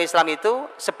dalam Islam itu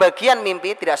sebagian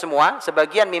mimpi, tidak semua,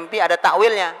 sebagian mimpi ada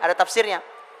takwilnya, ada tafsirnya.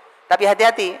 Tapi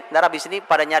hati-hati, ntar habis ini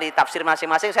pada nyari tafsir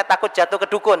masing-masing, saya takut jatuh ke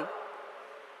dukun.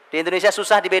 Di Indonesia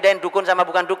susah dibedain dukun sama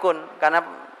bukan dukun, karena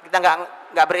kita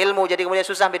nggak berilmu, jadi kemudian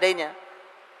susah bedainnya.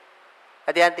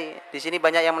 Hati-hati, di sini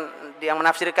banyak yang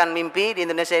menafsirkan mimpi di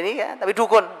Indonesia ini, ya, tapi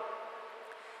dukun.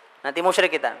 Nanti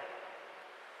musyrik kita.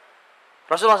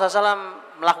 Rasulullah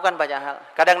SAW melakukan banyak hal.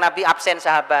 Kadang Nabi absen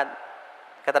sahabat.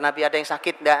 Kata Nabi, ada yang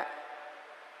sakit enggak?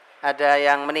 Ada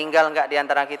yang meninggal enggak di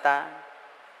antara kita?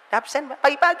 Absen, Pak,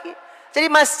 pagi-pagi. Jadi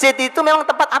masjid itu memang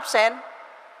tempat absen.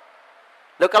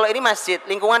 Loh, kalau ini masjid,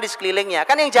 lingkungan di sekelilingnya,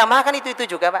 kan yang jamaah kan itu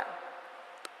juga, Pak.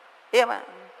 Iya, Pak.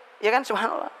 Iya kan,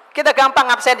 subhanallah. Kita gampang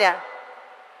absennya.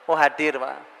 Oh, hadir,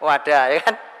 Pak. Oh, ada, ya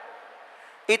kan?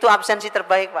 Itu absensi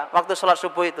terbaik, Pak, waktu sholat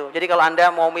subuh itu. Jadi kalau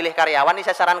Anda mau milih karyawan, ini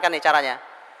saya sarankan nih caranya.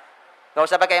 Gak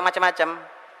usah pakai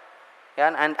macam-macam. Ya,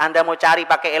 Anda mau cari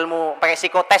pakai ilmu, pakai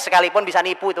psikotes sekalipun bisa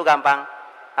nipu, itu gampang.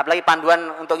 Apalagi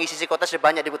panduan untuk ngisi psikotes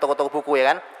banyak di toko-toko buku,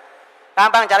 ya kan.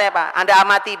 Gampang caranya, Pak. Anda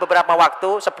amati beberapa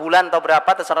waktu, sebulan atau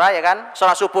berapa terserah, ya kan.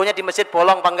 Sholat subuhnya di masjid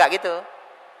bolong apa enggak gitu.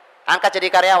 Angkat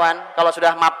jadi karyawan. Kalau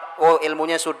sudah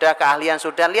ilmunya sudah, keahlian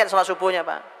sudah, lihat sholat subuhnya,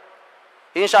 Pak.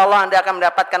 Insya Allah Anda akan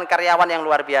mendapatkan karyawan yang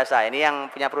luar biasa. Ini yang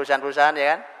punya perusahaan-perusahaan,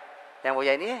 ya kan. Yang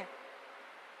punya ini,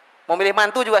 mau milih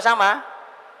mantu juga sama.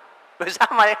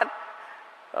 Sama, ya kan.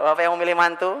 Bapak yang memilih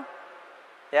mantu,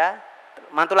 ya,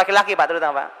 mantu laki-laki, Pak,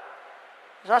 terutama, Pak.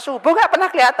 Sholat subuh nggak pernah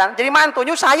kelihatan, jadi mantu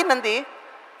nyusahin nanti.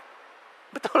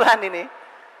 Betulan ini,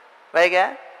 baik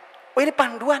ya. Oh, ini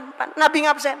panduan, Pak. Nabi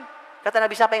ngabsen. Kata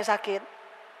Nabi, siapa yang sakit,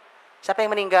 siapa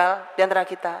yang meninggal di antara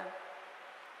kita.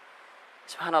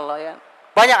 Subhanallah, ya.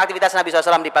 Banyak aktivitas Nabi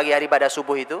SAW di pagi hari pada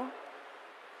subuh itu.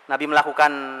 Nabi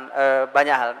melakukan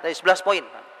banyak hal. Dari 11 poin,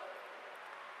 Pak.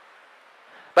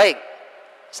 Baik.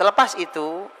 Selepas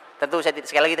itu, tentu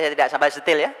sekali lagi saya tidak sampai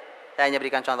detail, ya. Saya hanya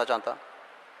berikan contoh-contoh.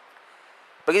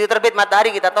 Begitu terbit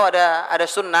matahari, kita tahu ada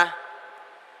sunnah.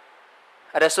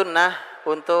 Ada sunnah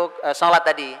untuk salat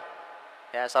tadi.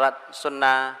 Ya, salat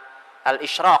sunnah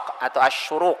al-isyraq atau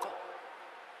asy-syuruq.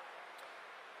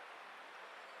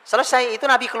 Selesai itu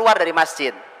Nabi keluar dari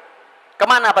masjid.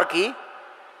 Kemana pergi?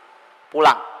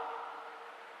 Pulang.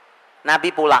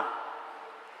 Nabi pulang.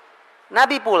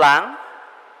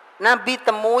 Nabi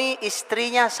temui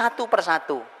istrinya satu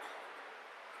persatu.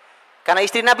 Karena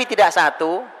istri Nabi tidak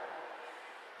satu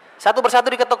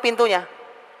persatu diketuk pintunya.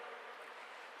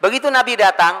 Begitu Nabi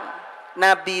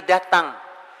datang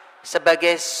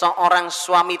sebagai seorang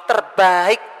suami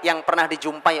terbaik yang pernah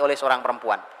dijumpai oleh seorang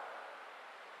perempuan.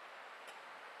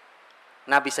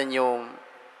 Nabi senyum,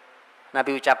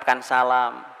 Nabi ucapkan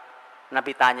salam,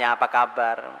 Nabi tanya apa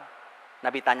kabar,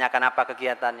 Nabi tanyakan apa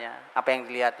kegiatannya, apa yang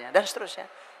dilihatnya, dan seterusnya.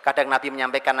 Kadang Nabi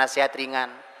menyampaikan nasihat ringan,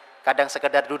 kadang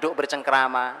sekedar duduk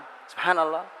bercengkrama.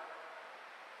 Subhanallah.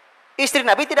 Istri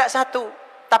Nabi tidak satu,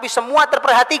 tapi semua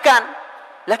terperhatikan.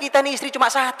 Lah kita nih istri cuma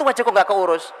satu aja kok nggak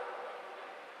keurus.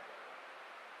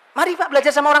 Mari, Pak,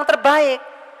 belajar sama orang terbaik.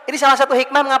 Ini salah satu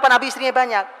hikmah mengapa Nabi istrinya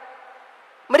banyak.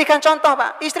 Memberikan contoh,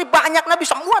 Pak. Istri banyak Nabi,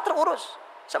 semua terurus.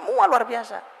 Semua luar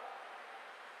biasa.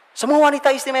 Semua wanita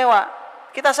istimewa.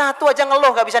 Kita satu aja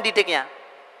ngeluh gak bisa didiknya.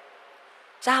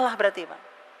 Salah berarti, Pak.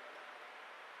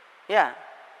 Ya,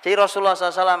 jadi Rasulullah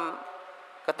SAW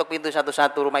ketuk pintu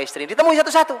satu-satu rumah istri, ditemui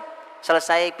satu-satu.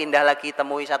 Selesai, pindah lagi,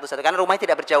 temui satu-satu. Karena rumahnya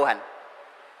tidak berjauhan.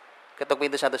 Ketuk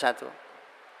pintu satu-satu.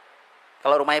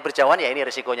 Kalau rumahnya berjauhan, ya ini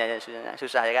resikonya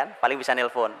susah ya kan. Paling bisa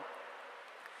nelpon.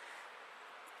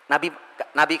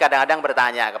 Nabi kadang-kadang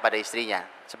bertanya kepada istrinya.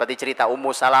 Seperti cerita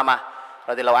Ummu Salamah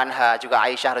radhiyallahu anha, juga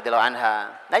Aisyah radhiyallahu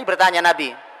anha. Nabi bertanya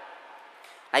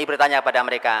kepada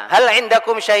mereka, hal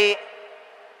indakum syai'?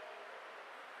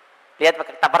 Lihat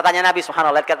pertanyaan Nabi,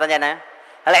 subhanallah, lihat pertanyaannya.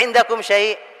 Hal indakum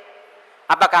syai'?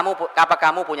 Apa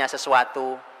kamu punya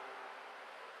sesuatu?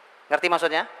 Ngerti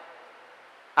maksudnya?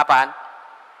 Apaan?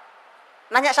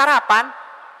 Nanya sarapan.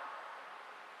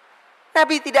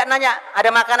 Nabi tidak nanya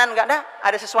ada makanan enggak,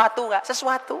 ada sesuatu enggak?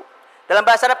 Sesuatu. Dalam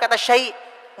bahasa Arab kata syai'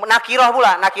 nakirah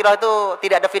pula. Nakirah itu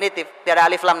tidak definitif, tidak ada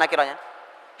alif lam nakirahnya.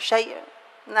 Syai'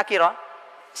 nakirah.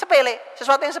 Sepele,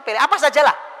 sesuatu yang sepele. Apa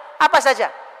sajalah. Apa saja.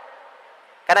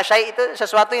 Karena syai' itu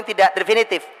sesuatu yang tidak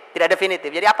definitif, tidak definitif.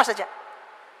 Jadi apa saja.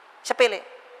 Sepele.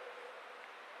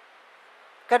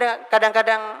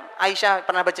 Kadang-kadang Aisyah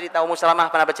pernah bercerita, Ummu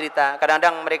Salamah pernah bercerita,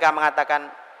 kadang-kadang mereka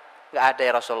mengatakan nggak ada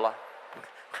ya Rasulullah.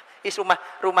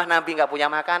 Rumah Nabi nggak punya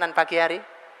makanan pagi hari.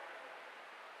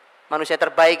 Manusia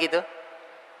terbaik itu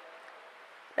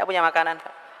nggak punya makanan.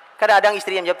 Kadang-kadang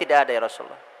istri yang jawab tidak ada ya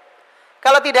Rasulullah.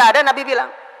 Kalau tidak ada, Nabi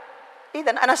bilang,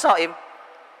 "Idzan ana shaim."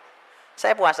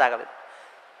 Saya puasa.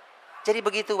 Jadi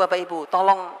begitu Bapak Ibu,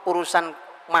 tolong urusan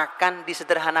makan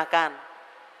disederhanakan.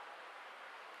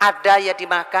 Ada ya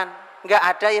dimakan, nggak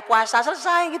ada ya puasa,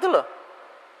 selesai gitu loh.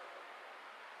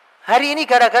 Hari ini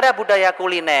gara-gara budaya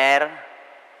kuliner,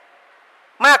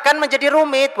 makan menjadi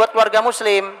rumit buat keluarga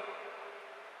muslim.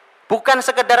 Bukan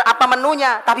sekedar apa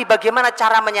menunya, tapi bagaimana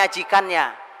cara menyajikannya.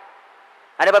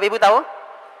 Ada Bapak Ibu tahu?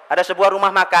 Ada sebuah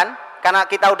rumah makan, karena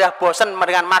kita udah bosen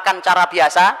dengan makan cara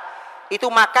biasa, itu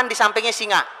makan di sampingnya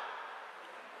singa.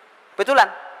 Betulan.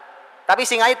 Tapi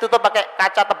singanya tutup pakai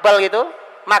kaca tebal gitu,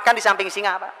 makan di samping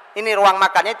singa, Pak. Ini ruang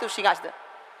makannya itu singa.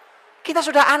 Kita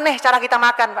sudah aneh cara kita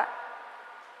makan, Pak.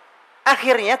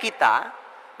 Akhirnya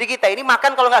di kita ini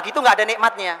makan kalau nggak gitu nggak ada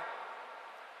nikmatnya.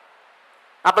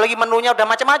 Apalagi menunya udah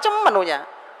macam-macam menunya.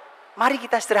 Mari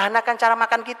kita sederhanakan cara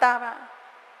makan kita, Pak.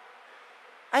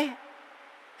 Ayo.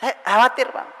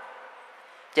 Khawatir, Pak.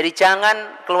 Jadi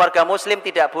jangan keluarga muslim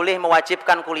tidak boleh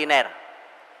mewajibkan kuliner.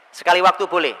 Sekali waktu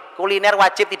boleh. Kuliner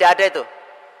wajib tidak ada itu.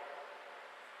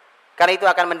 Karena itu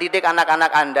akan mendidik anak-anak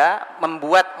Anda,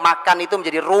 membuat makan itu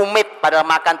menjadi rumit. Padahal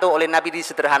makan tuh oleh Nabi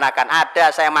disederhanakan.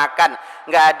 Ada saya makan,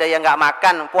 nggak ada yang nggak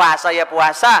makan. Puasa ya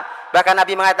puasa. Bahkan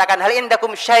Nabi mengatakan hal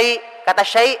indakum syai'. Kata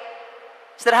syai'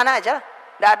 sederhana aja,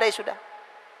 nggak ada ya sudah.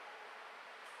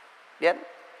 Lihat.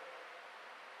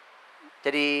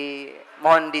 Jadi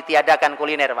mohon ditiadakan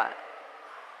kuliner, Pak.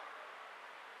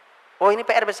 Oh ini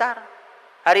PR besar.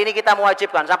 Hari ini kita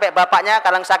mewajibkan. Sampai bapaknya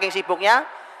kadang saking sibuknya,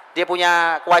 dia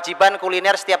punya kewajiban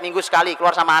kuliner setiap minggu sekali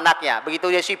keluar sama anaknya.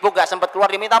 Begitu dia sibuk gak sempat keluar,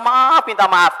 dia minta maaf.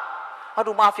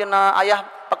 Aduh maaf ya nak, ayah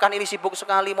pekan ini sibuk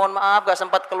sekali, mohon maaf gak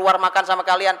sempat keluar makan sama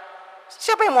kalian.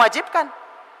 Siapa yang mewajibkan?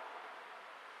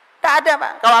 Tak ada,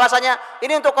 Pak. Kalau alasannya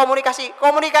ini untuk komunikasi.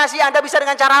 Komunikasi Anda bisa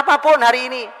dengan cara apapun hari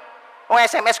ini.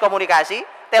 SMS komunikasi,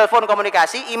 telepon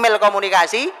komunikasi, email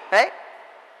komunikasi,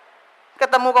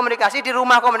 ketemu komunikasi, di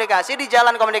rumah komunikasi, di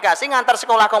jalan komunikasi, ngantar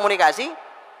sekolah komunikasi.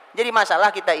 Jadi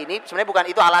masalah kita ini sebenarnya bukan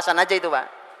itu alasan aja itu, Pak.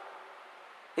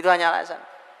 Itu hanya alasan.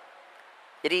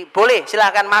 Jadi boleh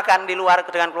silahkan makan di luar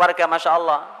dengan keluarga, Masya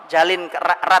Allah. Jalin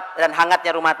erat dan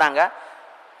hangatnya rumah tangga.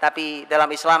 Tapi dalam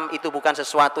Islam itu bukan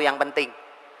sesuatu yang penting.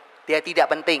 Dia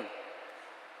tidak penting.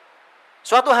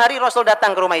 Suatu hari Rasul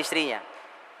datang ke rumah istrinya.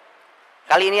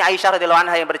 Kali ini Aisyah radhiyallahu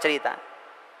anha yang bercerita.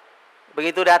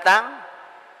 Begitu datang,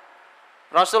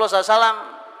 Rasulullah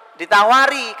SAW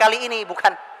ditawari kali ini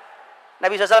bukan.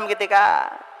 Nabi SAW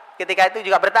ketika itu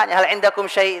juga bertanya, hal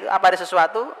indakum syai', apa ada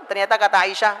sesuatu? Ternyata kata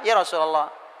Aisyah, ya Rasulullah,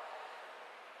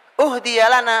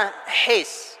 uhdiyalana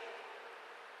his.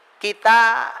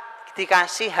 Kita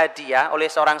dikasih hadiah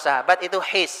oleh seorang sahabat itu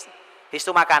his. His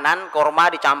itu makanan, korma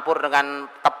dicampur dengan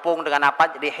tepung dengan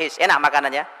apa, jadi his. Enak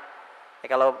makanannya.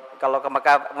 Ya, kalau ke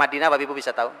Mekah, Madinah, Bapak Ibu bisa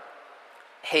tahu.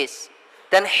 His.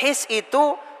 Dan his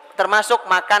itu termasuk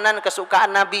makanan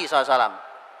kesukaan Nabi SAW.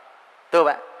 Tuh,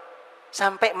 Pak.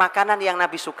 Sampai makanan yang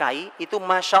Nabi sukai itu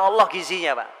Masya Allah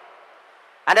gizinya, Pak.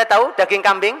 Anda tahu daging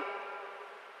kambing?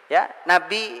 Ya,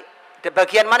 Nabi,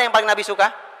 bagian mana yang paling Nabi suka?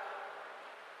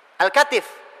 Al-katif.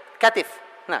 Katif.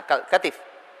 Nah, katif.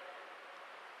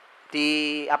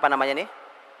 Di apa namanya nih?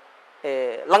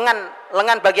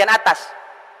 lengan bagian atas.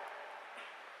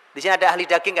 Di sini ada ahli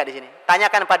daging nggak di sini?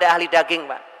 Tanyakan pada ahli daging,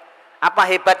 Pak. Apa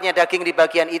hebatnya daging di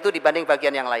bagian itu dibanding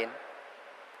bagian yang lain?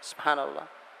 Subhanallah.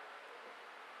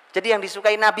 Jadi yang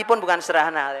disukai Nabi pun bukan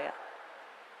sederhana, ya.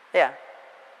 Ya.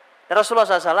 Dan Rasulullah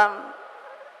SAW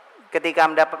ketika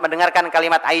mendengarkan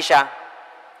kalimat Aisyah,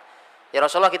 ya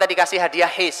Rasulullah, kita dikasih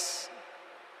hadiah his,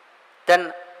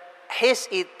 dan his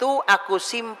itu aku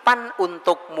simpan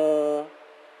untukmu.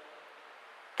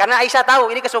 Karena Aisyah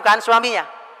tahu ini kesukaan suaminya.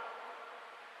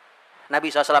 Nabi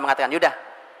SAW mengatakan, yaudah,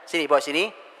 sini bawa sini.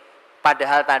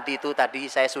 Padahal tadi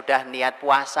saya sudah niat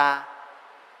puasa.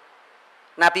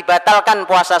 Nabi batalkan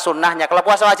puasa sunnahnya. Kalau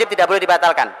puasa wajib tidak boleh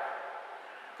dibatalkan,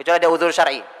 kecuali ada udzur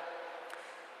syar'i,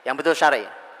 yang betul syar'i.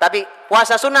 Tapi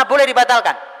puasa sunnah boleh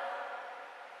dibatalkan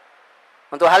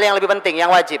untuk hal yang lebih penting,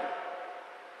 yang wajib.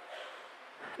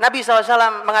 Nabi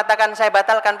SAW mengatakan, saya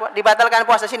dibatalkan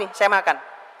puasa, sini saya makan.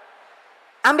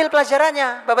 Ambil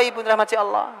pelajarannya, Bapak Ibu dirahmati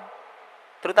Allah,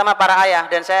 terutama para ayah,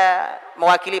 dan saya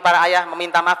mewakili para ayah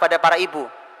meminta maaf pada para ibu.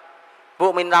 Bu,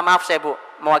 minta maaf saya, Bu,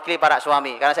 mewakili para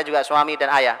suami, karena saya juga suami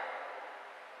dan ayah.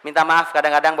 Minta maaf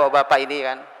kadang-kadang bahwa bapak ini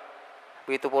kan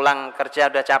begitu pulang kerja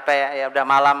udah capek, ya udah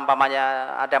malam,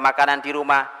 pamannya ada makanan di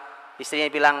rumah, istrinya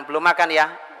bilang belum makan ya,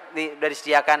 ini udah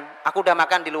disediakan, aku udah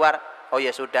makan di luar. Oh ya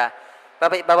sudah.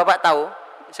 Bapak tahu,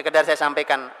 sekedar saya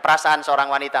sampaikan perasaan seorang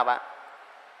wanita, Pak.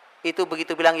 Itu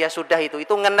begitu bilang ya sudah, itu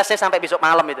ngenesnya sampai besok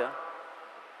malam itu.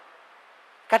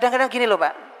 Kadang-kadang gini loh,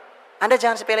 Pak, Anda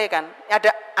jangan sepelekan,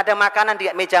 ada makanan di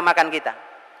meja makan kita.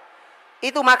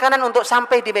 Itu makanan untuk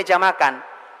sampai di meja makan,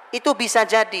 itu bisa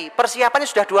jadi persiapannya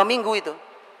sudah 2 minggu itu.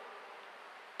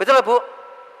 Betul Bu?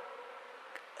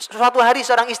 Suatu hari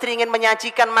seorang istri ingin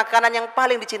menyajikan makanan yang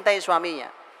paling dicintai suaminya,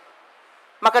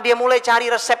 maka dia mulai cari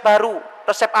resep baru,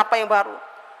 resep apa yang baru.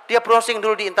 Dia browsing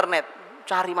dulu di internet,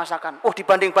 cari masakan,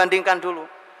 dibanding-bandingkan dulu.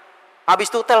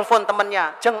 Habis itu telepon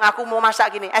temennya, Jeng, aku mau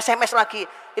masak gini, SMS lagi,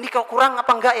 ini kok kurang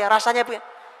apa enggak ya rasanya.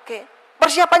 Oke.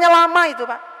 Persiapannya lama itu,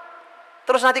 Pak.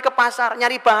 Terus nanti ke pasar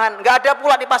nyari bahan, nggak ada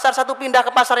pula di pasar satu, pindah ke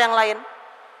pasar yang lain.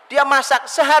 Dia masak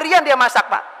seharian, dia masak,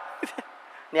 Pak.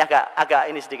 Ini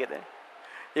agak ini sedikit ya,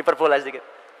 hiperbola sedikit.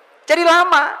 Jadi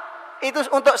lama itu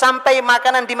untuk sampai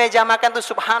makanan di meja makan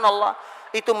itu, subhanallah,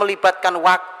 itu melibatkan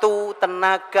waktu,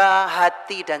 tenaga,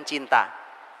 hati dan cinta.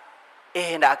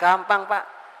 Enggak gampang, Pak.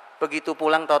 Begitu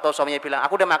pulang tahu-tahu suaminya bilang,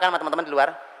 aku udah makan sama teman-teman di luar.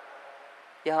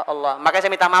 Ya Allah, makanya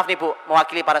saya minta maaf nih Bu,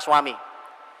 mewakili para suami.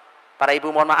 Para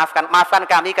ibu mohon maafkan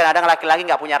kami, kadang-kadang laki-laki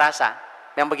nggak punya rasa.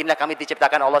 Yang beginilah kami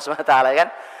diciptakan Allah SWT, kan.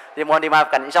 Jadi mohon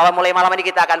dimaafkan. Insya Allah mulai malam ini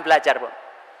kita akan belajar, Bu.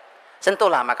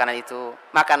 Sentuhlah makanan itu,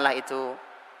 makanlah itu,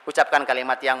 ucapkan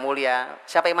kalimat yang mulia.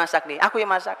 Siapa yang masak nih? Aku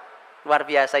yang masak. Luar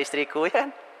biasa istriku, ya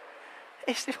kan?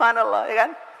 Subhanallah, ya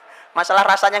kan? Masalah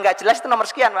rasanya nggak jelas itu nomor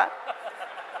sekian, Pak.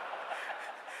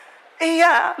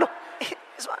 Iya, loh,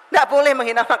 nggak boleh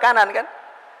menghina makanan, kan?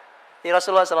 Ya,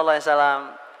 Rasulullah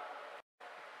SAW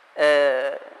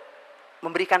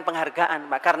memberikan penghargaan,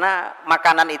 Pak, karena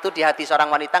makanan itu di hati seorang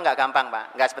wanita nggak gampang,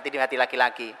 Pak, nggak seperti di hati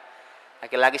laki-laki.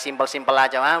 Laki-laki simpel-simpel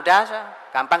aja, udah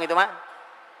gampang itu, Pak.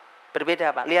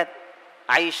 Berbeda, Pak. Lihat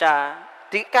Aisyah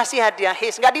dikasih hadiah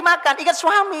his, nggak dimakan, ingat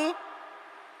suami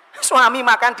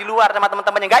makan di luar sama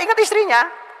teman-temannya, nggak ingat istrinya.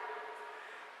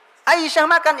 Aisyah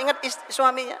makan, ingat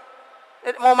suaminya.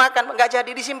 Mau makan nggak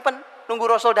jadi, disimpan nunggu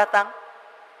Rasul datang.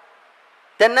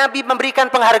 Dan Nabi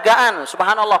memberikan penghargaan,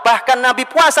 subhanallah. Bahkan Nabi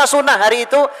puasa sunnah hari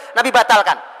itu Nabi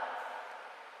batalkan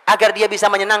agar dia bisa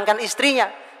menyenangkan istrinya,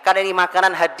 karena ini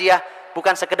makanan hadiah,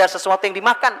 bukan sekedar sesuatu yang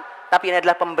dimakan, tapi ini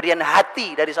adalah pemberian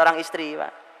hati dari seorang istri,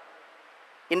 Pak.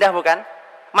 Indah bukan?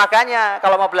 Makanya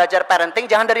kalau mau belajar parenting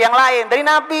jangan dari yang lain, dari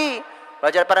Nabi.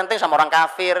 Belajar parenting sama orang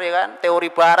kafir, ya kan? Teori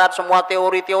barat, semua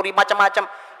teori macam-macam.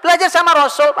 Belajar sama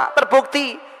Rasul, Pak.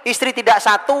 Terbukti istri tidak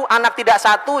satu, anak tidak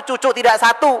satu, cucu tidak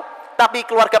satu, tapi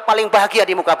keluarga paling bahagia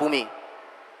di muka bumi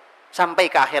sampai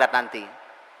ke akhirat nanti.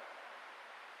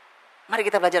 Mari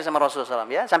kita belajar sama Rasulullah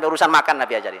SAW, ya. Sampai urusan makan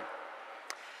Nabi ajarin.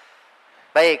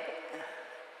 Baik,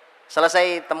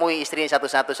 selesai temui istrinya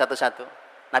satu-satu.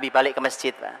 Nabi balik ke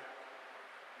masjid, Pak.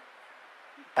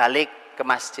 Balik ke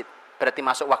masjid, berarti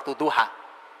masuk waktu duha.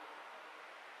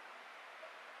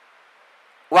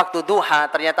 Waktu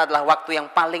duha ternyata adalah waktu yang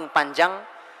paling panjang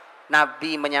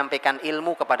Nabi menyampaikan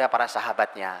ilmu kepada para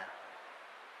sahabatnya.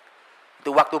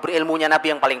 Itu waktu berilmunya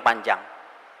Nabi yang paling panjang.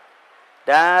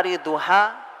 Dari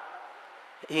duha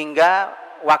hingga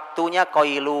waktunya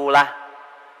qailulah.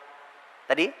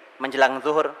 Tadi menjelang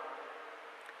zuhur.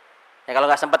 Ya kalau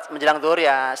nggak sempat menjelang zuhur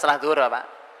ya setelah zuhur, Pak.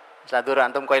 Setelah zuhur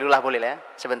antum qailulah boleh ya.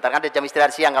 Sebentar, kan ada jam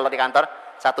istirahat siang kalau di kantor,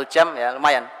 1 jam ya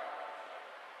lumayan.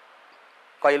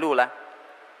 Qailulah.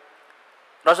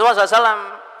 Rasulullah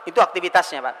SAW itu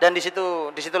aktivitasnya, Pak. Dan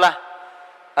disitulah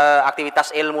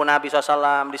aktivitas ilmu Nabi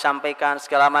SAW disampaikan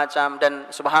segala macam. Dan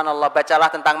subhanallah, bacalah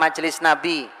tentang majelis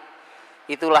Nabi.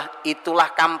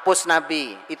 Itulah kampus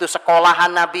Nabi, itu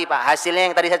sekolahan Nabi, Pak.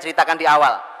 Hasilnya yang tadi saya ceritakan di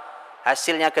awal.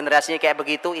 Hasilnya generasinya kayak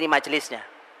begitu, ini majelisnya.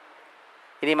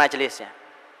 Ini majelisnya.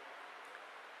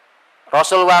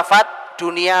 Rasul wafat,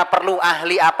 dunia perlu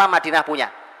ahli apa? Madinah punya.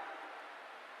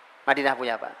 Madinah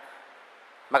punya, Pak.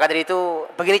 Maka dari itu,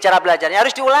 begini cara belajarnya,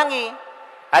 harus diulangi.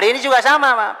 Hari ini juga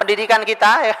sama, Pak. Pendidikan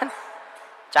kita, ya kan?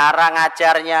 Cara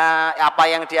ngajarnya, apa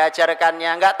yang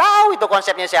diajarkannya, nggak tahu itu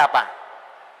konsepnya siapa.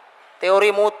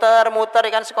 Teori muter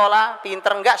kan sekolah,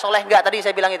 pinter enggak, soleh enggak, tadi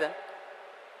saya bilang itu.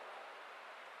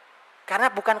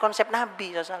 Karena bukan konsep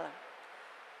Nabi SAW.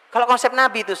 Kalau konsep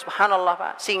Nabi itu subhanallah,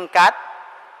 Pak,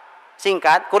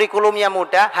 singkat, kurikulumnya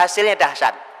mudah, hasilnya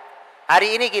dahsyat.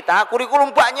 Hari ini kita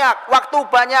kurikulum banyak, waktu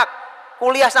banyak,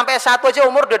 kuliah sampai S1 aja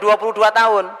umur udah 22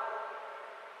 tahun.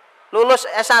 Lulus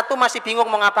S1 masih bingung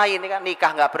mau ngapain, kan?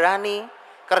 Nikah nggak berani,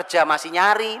 kerja masih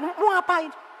nyari, mau ngapain?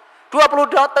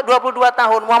 22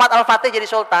 tahun Muhammad Al-Fatih jadi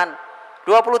sultan,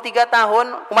 23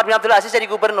 tahun Umar bin Abdul Aziz jadi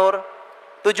gubernur,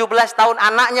 17 tahun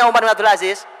anaknya Umar bin Abdul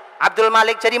Aziz, Abdul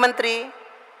Malik jadi menteri.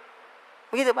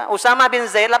 Begitu, Pak. Usama bin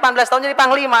Zaid 18 tahun jadi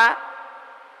panglima.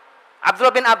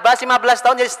 Abdullah bin Abbas 15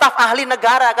 tahun jadi staf ahli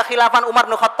negara kekhilafan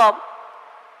Umar bin Khattab.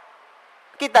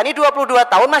 Kita ini 22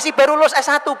 tahun masih baru lulus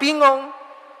S1, bingung.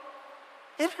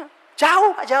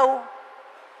 Jauh, Pak, jauh.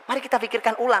 Mari kita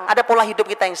pikirkan ulang, ada pola hidup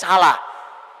kita yang salah.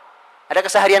 Ada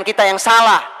keseharian kita yang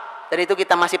salah, dan itu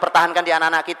kita masih pertahankan di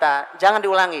anak-anak kita. Jangan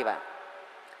diulangi, Pak.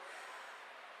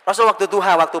 Rasul waktu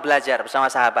duha, waktu belajar bersama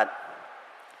sahabat,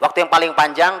 waktu yang paling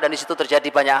panjang, dan di situ terjadi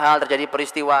banyak hal, terjadi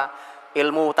peristiwa,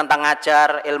 ilmu tentang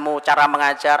ngajar, ilmu cara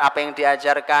mengajar, apa yang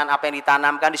diajarkan, apa yang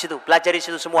ditanamkan di situ, belajar di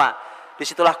situ semua.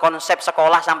 Disitulah konsep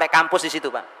sekolah sampai kampus di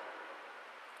situ, Pak.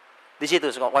 Di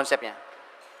situ konsepnya.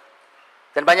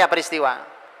 Dan banyak peristiwa.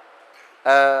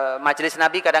 Majelis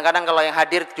Nabi kadang-kadang kalau yang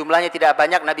hadir jumlahnya tidak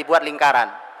banyak, Nabi buat lingkaran,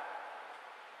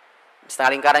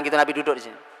 setengah lingkaran gitu, Nabi duduk di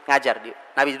sini ngajar,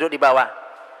 Nabi duduk di bawah.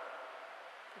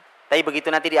 Tapi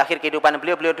begitu nanti di akhir kehidupan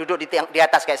beliau duduk di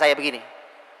atas kayak saya begini.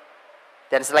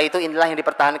 Dan setelah itu inilah yang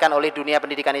dipertahankan oleh dunia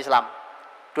pendidikan Islam.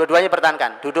 Dua-duanya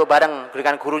pertahankan, duduk bareng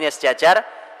dengan gurunya sejajar,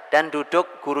 dan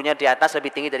duduk gurunya di atas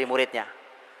lebih tinggi dari muridnya.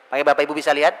 Makanya Bapak Ibu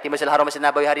bisa lihat di Masjidil Haram Masjid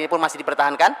Nabawi hari ini pun masih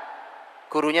dipertahankan.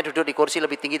 Gurunya duduk di kursi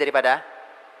lebih tinggi daripada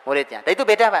muridnya. Dan itu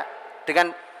beda, Pak.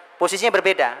 Dengan posisinya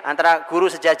berbeda antara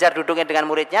guru sejajar duduknya dengan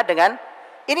muridnya, dengan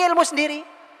ini ilmu sendiri.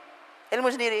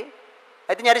 Ilmu sendiri.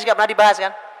 Itu nyaris nggak pernah dibahas,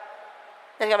 kan?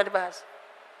 Nyaris nggak pernah dibahas.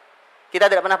 Kita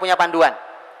tidak pernah punya panduan.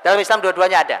 Dalam Islam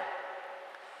dua-duanya ada.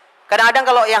 Kadang-kadang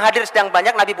kalau yang hadir sedang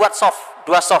banyak, Nabi buat soft,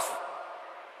 dua soft.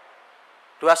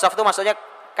 Dua soft itu maksudnya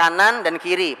kanan dan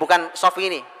kiri, bukan soft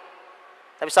ini,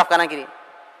 tapi soft kanan kiri.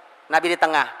 Nabi di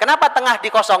tengah. Kenapa tengah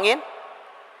dikosongin?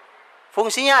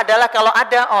 Fungsinya adalah kalau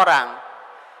ada orang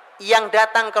yang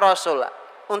datang ke Rasul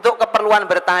untuk keperluan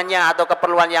bertanya atau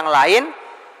keperluan yang lain,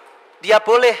 dia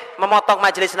boleh memotong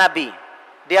majelis Nabi.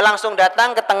 Dia langsung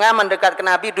datang ke tengah, mendekat ke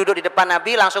Nabi, duduk di depan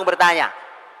Nabi, langsung bertanya.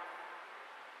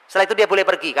 Setelah itu dia boleh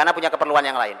pergi karena punya keperluan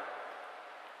yang lain.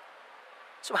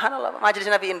 Subhanallah, majelis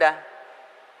Nabi indah.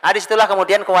 Nah, disitulah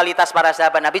kemudian kualitas para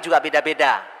sahabat Nabi juga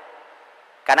beda-beda.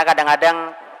 Karena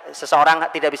kadang-kadang seseorang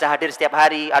tidak bisa hadir setiap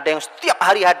hari, ada yang setiap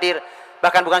hari hadir,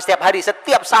 bahkan bukan setiap hari,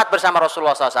 setiap saat bersama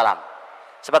Rasulullah SAW.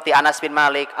 Seperti Anas bin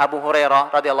Malik, Abu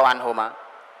Hurairah radhiyallahu anhuma.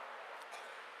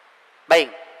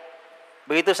 Baik,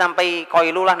 begitu sampai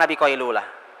Qailulah, Nabi Qailulah,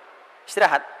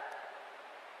 istirahat,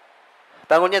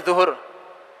 bangunnya zuhur.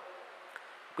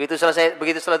 Begitu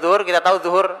setelah zuhur, kita tahu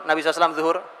zuhur, Nabi SAW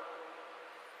zuhur.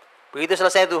 Begitu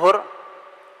selesai zuhur,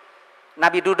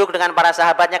 Nabi duduk dengan para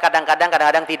sahabatnya,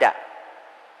 kadang-kadang tidak.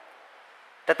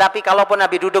 Tetapi kalaupun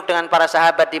Nabi duduk dengan para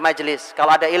sahabat di majelis,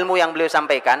 kalau ada ilmu yang beliau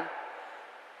sampaikan,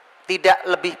 tidak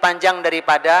lebih panjang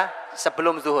daripada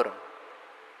sebelum zuhur.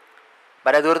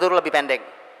 Pada zuhur itu lebih pendek.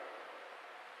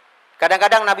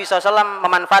 Kadang-kadang Nabi SAW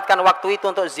memanfaatkan waktu itu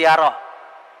untuk ziarah,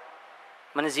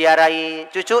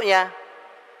 menziarahi cucunya,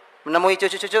 menemui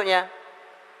cucu-cucunya,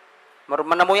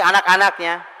 menemui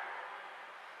anak-anaknya.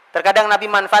 Terkadang Nabi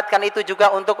manfaatkan itu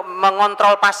juga untuk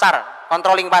mengontrol pasar,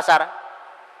 controlling pasar.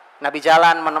 Nabi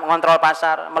jalan mengontrol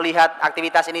pasar, melihat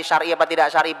aktivitas ini syar'i apa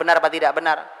tidak syar'i, benar apa tidak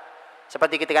benar.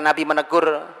 Seperti ketika Nabi menegur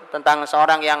tentang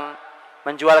seorang yang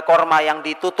menjual korma yang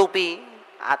ditutupi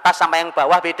atas sama yang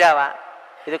bawah beda, Pak.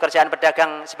 Itu kerjaan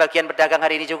pedagang, sebagian pedagang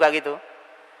hari ini juga gitu.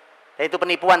 Dan itu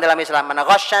penipuan dalam Islam. Man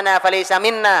ghasyana falaysa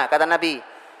minna, kata Nabi.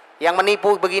 Yang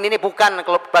menipu begini ini bukan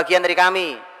bagian dari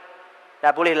kami.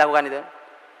 Tidak boleh dilakukan itu.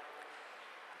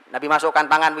 Nabi masukkan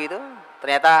tangan begitu,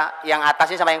 Ternyata yang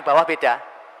atasnya sama yang bawah beda.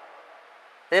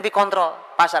 Jadi Nabi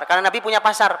kontrol pasar, karena Nabi punya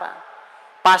pasar, Pak.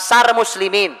 Pasar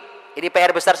muslimin. Ini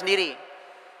PR besar sendiri.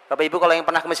 Bapak Ibu kalau yang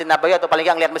pernah ke Masjid Nabawi atau paling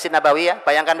nggak ngeliat Masjid Nabawi ya,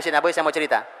 bayangkan Masjid Nabawi, saya mau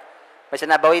cerita. Masjid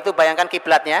Nabawi itu bayangkan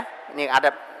kiblatnya. Ini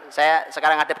ada, saya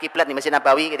sekarang ada kiblat nih Masjid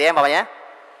Nabawi gitu ya, umpamanya.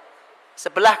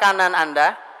 Sebelah kanan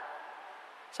Anda,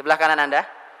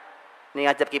 ini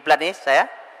ngadep kiblat nih saya.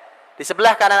 Di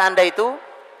sebelah kanan Anda itu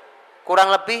kurang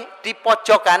lebih di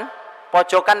pojokan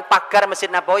pagar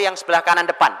Masjid Nabawi yang sebelah kanan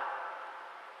depan.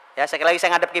 Ya, sekali lagi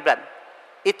saya ngadep kiblat.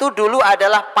 Itu dulu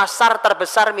adalah pasar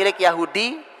terbesar milik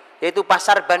Yahudi, yaitu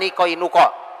pasar Bani Koinuko.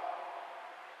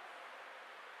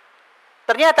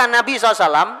 Ternyata Nabi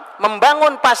SAW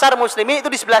membangun pasar muslimin itu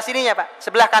di sebelah sininya, Pak.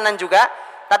 Sebelah kanan juga,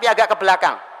 tapi agak ke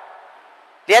belakang.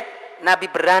 Lihat, Nabi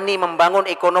berani membangun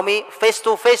ekonomi face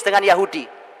to face dengan Yahudi.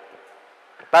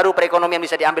 Baru perekonomian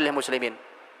bisa diambil oleh muslimin.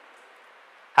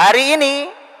 Hari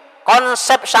ini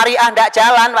konsep syariah tidak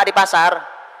jalan, Pak, di pasar.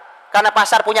 Karena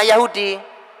pasar punya Yahudi.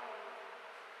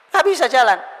 Nggak bisa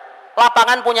jalan.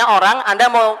 Lapangan punya orang, Anda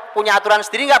mau punya aturan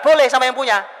sendiri, nggak boleh sama yang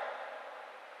punya.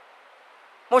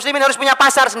 Muslimin harus punya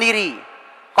pasar sendiri.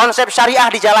 Konsep syariah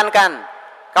dijalankan.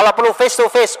 Kalau perlu face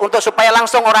to face untuk supaya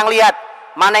langsung orang lihat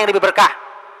mana yang lebih berkah,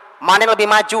 mana yang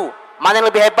lebih maju, mana yang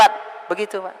lebih hebat.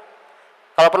 Begitu, Pak.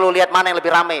 Kalau perlu lihat mana yang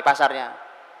lebih ramai pasarnya.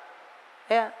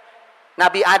 Ya.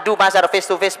 Nabi adu pasar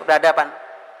face to face berhadapan.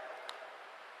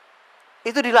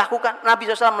 Itu dilakukan.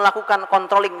 Nabi SAW melakukan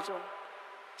controlling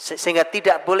sehingga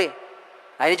tidak boleh.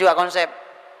 Nah, ini juga konsep.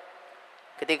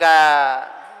 Ketika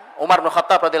Umar bin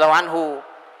Khattab radhiyallahu anhu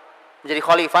menjadi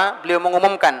khalifah, beliau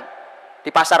mengumumkan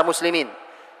di pasar muslimin,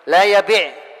 la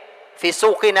yabi' fi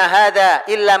suqina hadha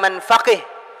illa man faqih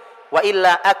wa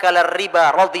illa akala riba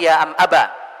radhiya am aba.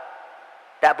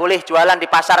 Tidak boleh jualan di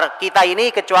pasar kita ini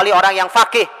kecuali orang yang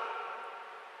faqih.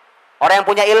 Orang yang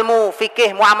punya ilmu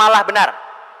fikih muamalah benar,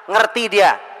 ngerti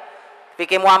dia.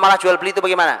 Fikih muamalah jual beli itu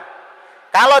bagaimana?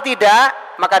 Kalau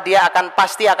tidak, maka dia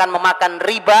pasti akan memakan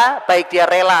riba, baik dia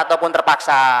rela ataupun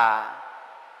terpaksa.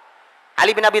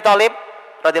 Ali bin Abi Thalib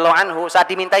radhiyallahu anhu saat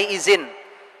dimintai izin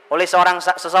oleh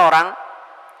seseorang,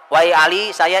 wahai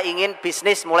Ali, saya ingin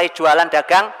bisnis mulai jualan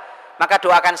dagang, maka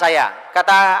doakan saya.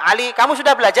 Kata Ali, kamu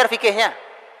sudah belajar fikihnya?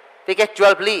 Fikih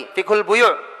jual beli, fikhul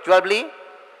buyu', jual beli?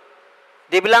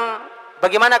 Dia bilang,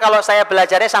 bagaimana kalau saya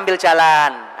belajarnya sambil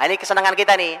jalan? Nah, ini kesenangan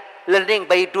kita nih. Learning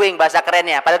by doing, bahasa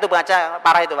kerennya. Padahal itu baca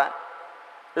parah itu, Pak.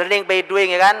 Learning by doing,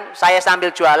 ya kan? Saya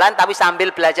sambil jualan tapi sambil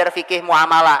belajar fikih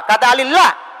muamalah. Kata Ali, lah,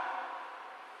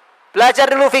 belajar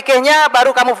dulu fikihnya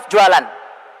baru kamu jualan.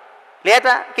 Lihat,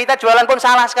 Pak, kita jualan pun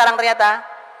salah sekarang ternyata.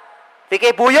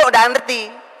 Fikih buyuk udah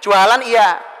ngerti, jualan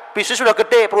iya, bisnis sudah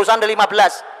gede, perusahaan udah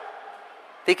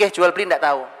 15. Fikih jual beli tidak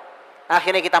tahu.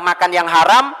 Akhirnya kita makan yang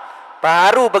haram.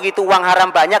 Baru begitu uang haram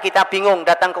banyak, kita bingung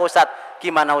datang ke Ustadz.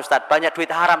 Gimana Ustadz? Banyak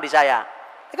duit haram di saya.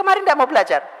 Kemarin tidak mau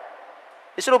belajar.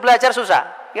 Disuruh belajar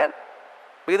susah. Kan?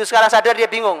 Begitu sekarang sadar dia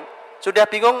bingung. Sudah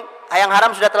bingung, yang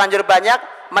haram sudah terlanjur banyak,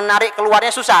 menarik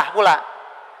keluarnya susah pula.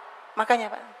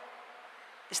 Makanya, Pak,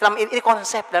 Islam ini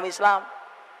konsep dalam Islam.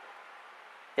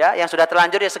 Ya, yang sudah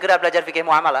terlanjur ya segera belajar fikih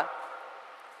muamalah.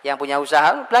 Yang punya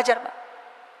usaha belajar, Pak.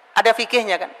 Ada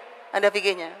fikihnya kan? Ada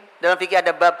fikihnya. Dalam fikih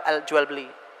ada bab al-jual beli.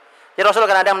 Jadi Rasul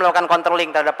kadang melakukan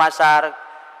controlling terhadap pasar,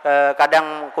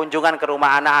 kadang kunjungan ke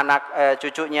rumah anak-anak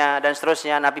cucunya dan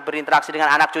seterusnya. Nabi berinteraksi dengan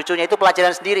anak cucunya, itu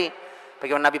pelajaran sendiri.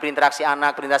 Bagaimana Nabi berinteraksi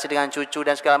dengan cucu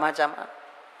dan segala macam.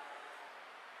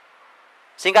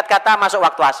 Singkat kata, masuk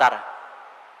waktu asar.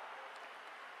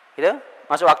 Gitu?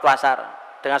 Masuk waktu asar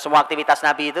dengan semua aktivitas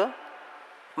Nabi itu.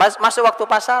 Masuk waktu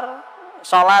pasar,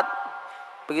 sholat.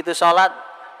 Begitu sholat,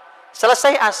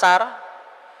 selesai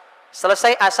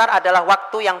asar adalah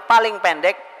waktu yang paling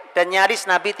pendek, dan nyaris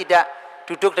Nabi tidak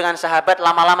duduk dengan sahabat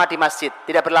lama-lama di masjid,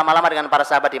 tidak berlama-lama dengan para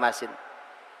sahabat di masjid.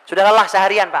 Sudah lelah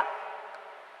seharian, Pak.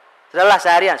 Sudah lelah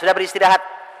seharian, sudah beristirahat,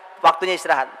 waktunya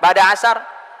istirahat. Pada asar,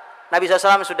 Nabi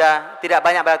SAW sudah tidak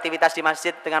banyak beraktivitas di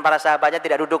masjid dengan para sahabatnya,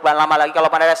 tidak duduk lama lagi. Kalau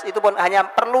pada itu pun hanya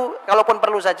perlu, kalaupun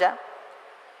perlu saja.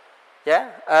 Ya,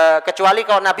 kecuali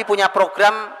kalau Nabi punya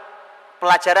program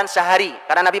pelajaran sehari,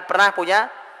 karena Nabi pernah punya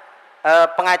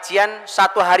pengajian 1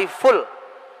 hari full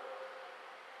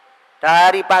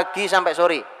dari pagi sampai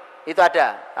sore, itu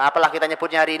ada. Apalah kita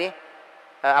nyebutnya hari ini,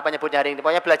 apa nyebutnya hari ini,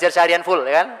 pokoknya belajar seharian full,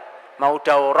 ya kan? Mau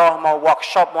daurah, mau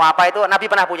workshop, mau apa itu Nabi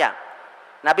pernah punya.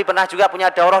 Nabi pernah juga punya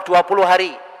daurah 20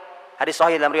 hari, hadis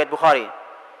sahih dalam riwayat Bukhari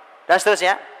dan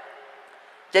seterusnya.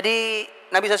 Jadi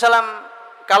Nabi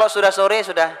SAW kalau sudah sore,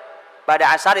 sudah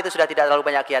pada asar, itu sudah tidak terlalu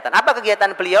banyak kegiatan. Apa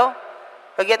kegiatan beliau?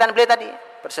 Kegiatan beliau tadi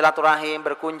bersilaturahim,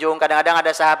 berkunjung. Kadang-kadang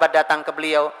ada sahabat datang ke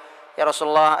beliau, ya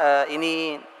Rasulullah,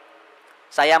 ini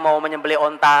saya mau menyembelih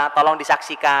onta, tolong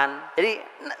disaksikan. Jadi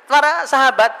para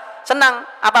sahabat senang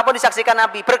apapun disaksikan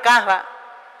Nabi, berkah Pak.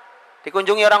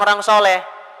 Dikunjungi orang-orang soleh,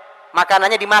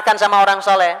 makanannya dimakan sama orang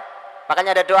soleh.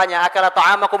 Makanya ada doanya, akala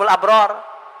ta'amakumul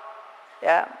abror.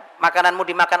 Ya, makananmu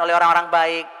dimakan oleh orang-orang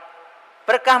baik.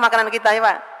 Berkah makanan kita ya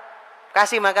Pak.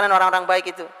 Kasih makanan orang-orang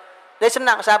baik itu. Dia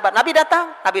senang sahabat.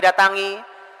 Nabi datangi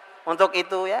untuk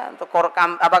itu ya, untuk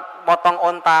potong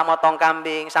onta, motong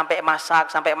kambing, sampai masak,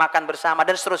 sampai makan bersama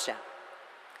dan seterusnya.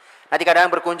 Nanti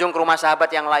kadang berkunjung ke rumah sahabat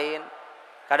yang lain.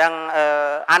 Kadang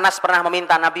Anas pernah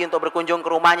meminta Nabi untuk berkunjung ke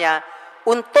rumahnya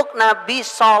untuk Nabi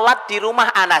sholat di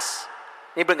rumah Anas.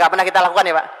 Ini nggak pernah kita lakukan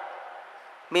ya Pak.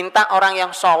 Minta orang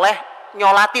yang soleh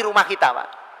nyolati rumah kita Pak.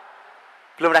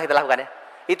 Belum pernah kita lakukan ya.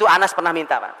 Itu Anas pernah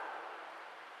minta Pak.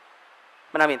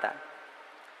 Pernah minta.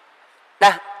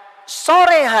 Nah,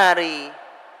 sore hari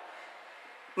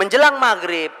menjelang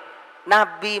maghrib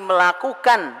Nabi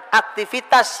melakukan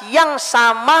aktivitas yang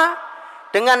sama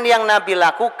dengan yang Nabi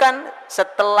lakukan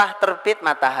setelah terbit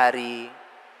matahari.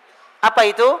 Apa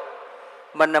itu?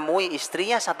 Menemui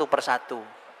istrinya satu persatu.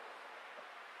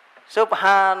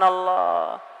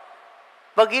 Subhanallah.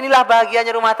 Beginilah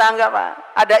bahagianya rumah tangga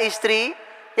Pak. Ada istri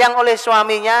yang oleh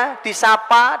suaminya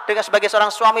disapa dengan sebagai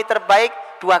seorang suami terbaik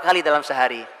 2 kali dalam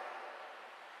sehari.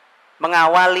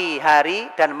 Mengawali hari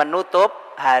dan menutup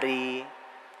hari.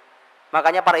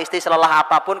 Makanya para istri selelah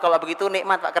apapun kalau begitu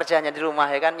nikmat Pak kerjanya di rumah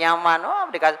ya kan, nyaman.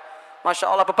 Oh, Masya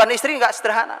Allah, beban istri nggak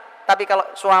sederhana. Tapi kalau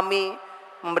suami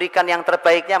memberikan yang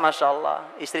terbaiknya, Masya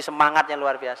Allah, istri semangatnya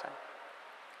luar biasa.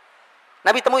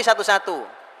 Nabi temui satu-satu.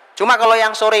 Cuma kalau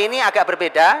yang sore ini agak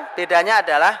berbeda. Bedanya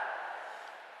adalah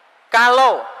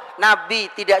kalau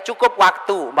Nabi tidak cukup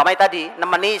waktu, umpamanya tadi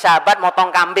nemeni sahabat motong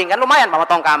kambing, kan lumayan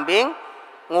motong kambing,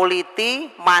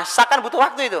 nguliti, masak kan butuh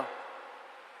waktu itu.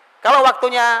 Kalau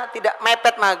waktunya tidak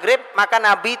mepet maghrib, maka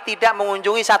Nabi tidak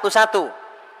mengunjungi satu-satu.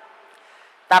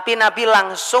 Tapi Nabi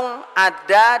langsung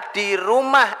ada di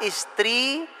rumah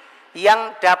istri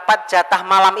yang dapat jatah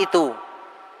malam itu.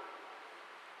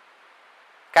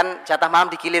 Kan jatah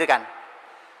malam digilirkan.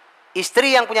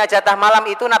 Istri yang punya jatah malam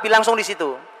itu Nabi langsung di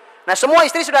situ. Nah semua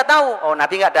istri sudah tahu, oh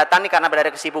Nabi nggak datang nih karena berada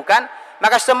kesibukan,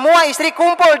 maka semua istri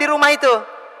kumpul di rumah itu.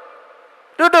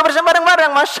 Duduk bersama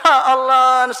bareng-bareng, Masya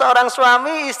Allah, seorang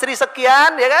suami, istri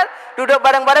sekian, ya kan? Duduk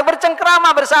bareng-bareng,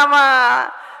 bercengkrama bersama,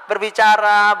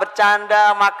 berbicara,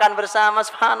 bercanda, makan bersama,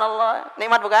 subhanallah.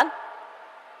 Nikmat bukan?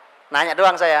 Nanya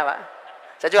doang saya Pak.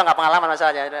 Saya juga nggak pengalaman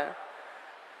masalahnya.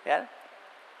 Ya.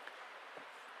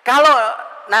 Kalau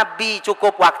Nabi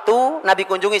cukup waktu, Nabi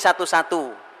kunjungi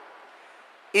satu-satu.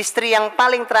 Istri yang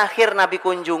paling terakhir Nabi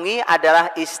kunjungi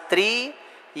adalah istri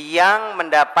yang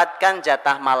mendapatkan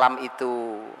jatah malam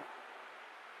itu.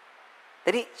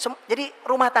 Jadi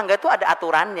rumah tangga itu ada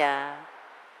aturannya,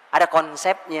 ada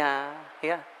konsepnya,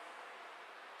 ya.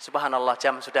 Subhanallah,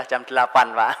 sudah jam 8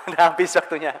 Pak, udah habis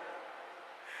waktunya.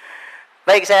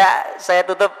 Baik, saya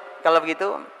tutup kalau begitu.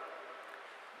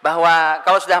 Bahwa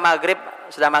kalau sudah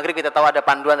maghrib kita tahu ada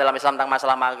panduan dalam Islam tentang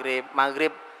masalah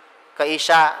maghrib ke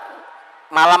isya,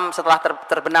 malam setelah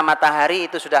terbenam matahari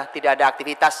itu sudah tidak ada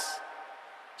aktivitas,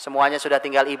 semuanya sudah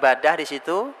tinggal ibadah di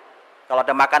situ. Kalau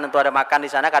ada makan tentu ada makan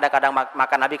di sana, kadang-kadang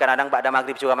makan Nabi, kadang-kadang ba'da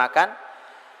maghrib juga makan.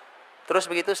 Terus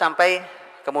begitu sampai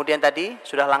kemudian tadi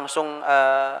sudah langsung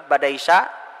ba'da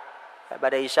isya,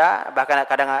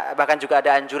 bahkan juga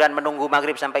ada anjuran menunggu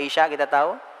maghrib sampai isya kita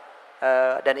tahu.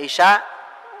 Dan isya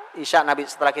Nabi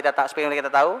setelah kita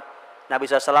tahu Nabi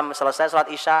SAW selesai sholat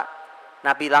isya,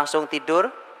 Nabi langsung tidur,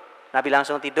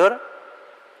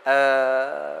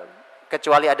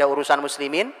 kecuali ada urusan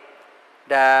muslimin.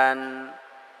 Dan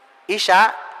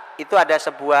isya itu ada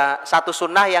satu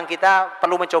sunnah yang kita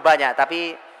perlu mencobanya,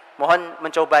 tapi mohon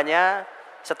mencobanya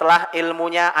setelah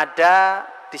ilmunya ada,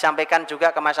 disampaikan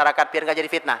juga ke masyarakat biar nggak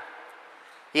jadi fitnah.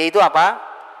 Yaitu apa?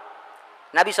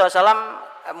 Nabi SAW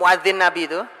muadzin Nabi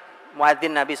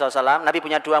SAW, Nabi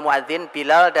punya 2 muadzin,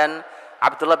 Bilal dan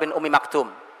Abdullah bin Umi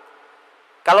Maktum.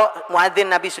 Kalau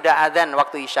muadzin Nabi sudah adzan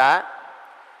waktu isya,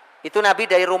 itu Nabi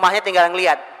dari rumahnya tinggal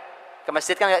ngelihat ke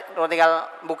masjid, kan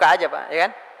tinggal buka aja Pak, ya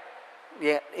kan?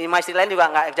 Ya, masjid lain juga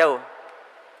nggak jauh.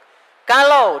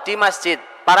 Kalau di masjid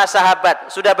para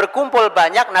sahabat sudah berkumpul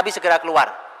banyak, Nabi segera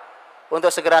keluar untuk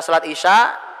segera sholat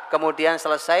isya, kemudian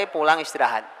selesai pulang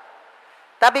istirahat.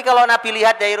 Tapi kalau Nabi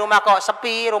lihat dari rumah kok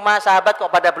sepi, rumah sahabat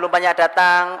kok pada belum banyak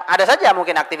datang, ada saja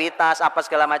mungkin aktivitas apa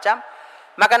segala macam,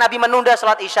 maka Nabi menunda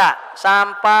sholat isya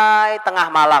sampai tengah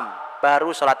malam,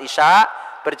 baru sholat isya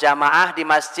berjamaah di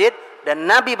masjid. Dan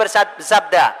Nabi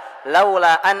bersabda,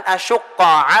 laula an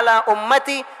asyqa ala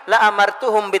ummati la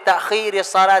amartuhum bi ta'khiri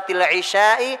salatil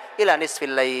isya'i ila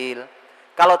nisfil lail.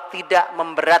 kalau tidak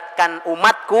memberatkan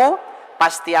umatku,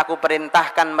 pasti aku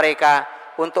perintahkan mereka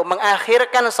untuk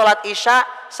mengakhirkan sholat isya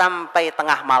sampai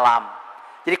tengah malam.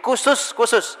 Jadi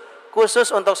khusus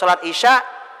untuk sholat isya.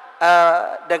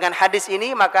 Dengan hadis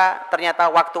ini maka ternyata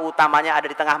waktu utamanya ada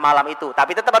di tengah malam itu.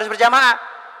 Tapi tetap harus berjamaah.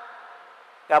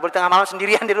 Gak boleh tengah malam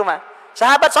sendirian di rumah.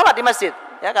 Sahabat sholat di masjid,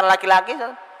 ya, karena laki-laki.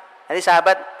 Jadi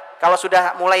sahabat kalau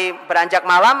sudah mulai beranjak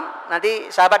malam, nanti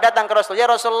sahabat datang ke Rasul, ya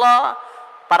Rasulullah,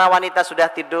 para wanita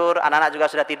sudah tidur, anak-anak juga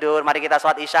sudah tidur, mari kita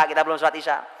sholat isya. Kita belum sholat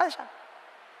isya.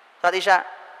 Sholat isya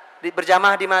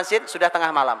berjamaah di masjid sudah tengah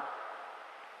malam.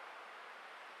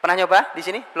 Pernah nyoba di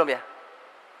sini? Belum ya?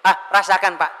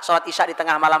 Rasakan Pak, sholat isya di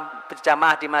tengah malam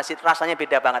berjamaah di masjid, rasanya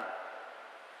beda banget.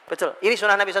 Betul, ini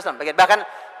sunnah Nabi SAW.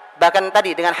 Bahkan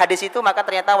tadi dengan hadis itu, maka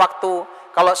ternyata waktu,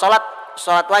 kalau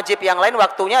sholat wajib yang lain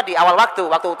waktunya di awal waktu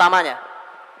utamanya.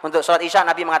 Untuk sholat isya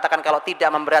Nabi mengatakan kalau tidak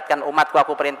memberatkan umatku,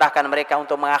 aku perintahkan mereka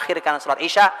untuk mengakhirkan sholat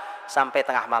isya sampai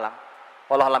tengah malam.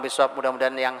 Wallahu a'lam bishawab.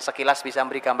 Mudah-mudahan yang sekilas bisa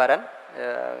memberi gambaran.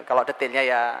 Kalau detailnya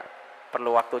ya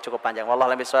perlu waktu cukup panjang.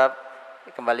 Wallahu a'lam bishawab.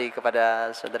 Kembali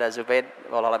kepada saudara Zubaid.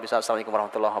 Wallahu a'lam bishawab. Assalamualaikum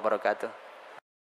warahmatullahi wabarakatuh.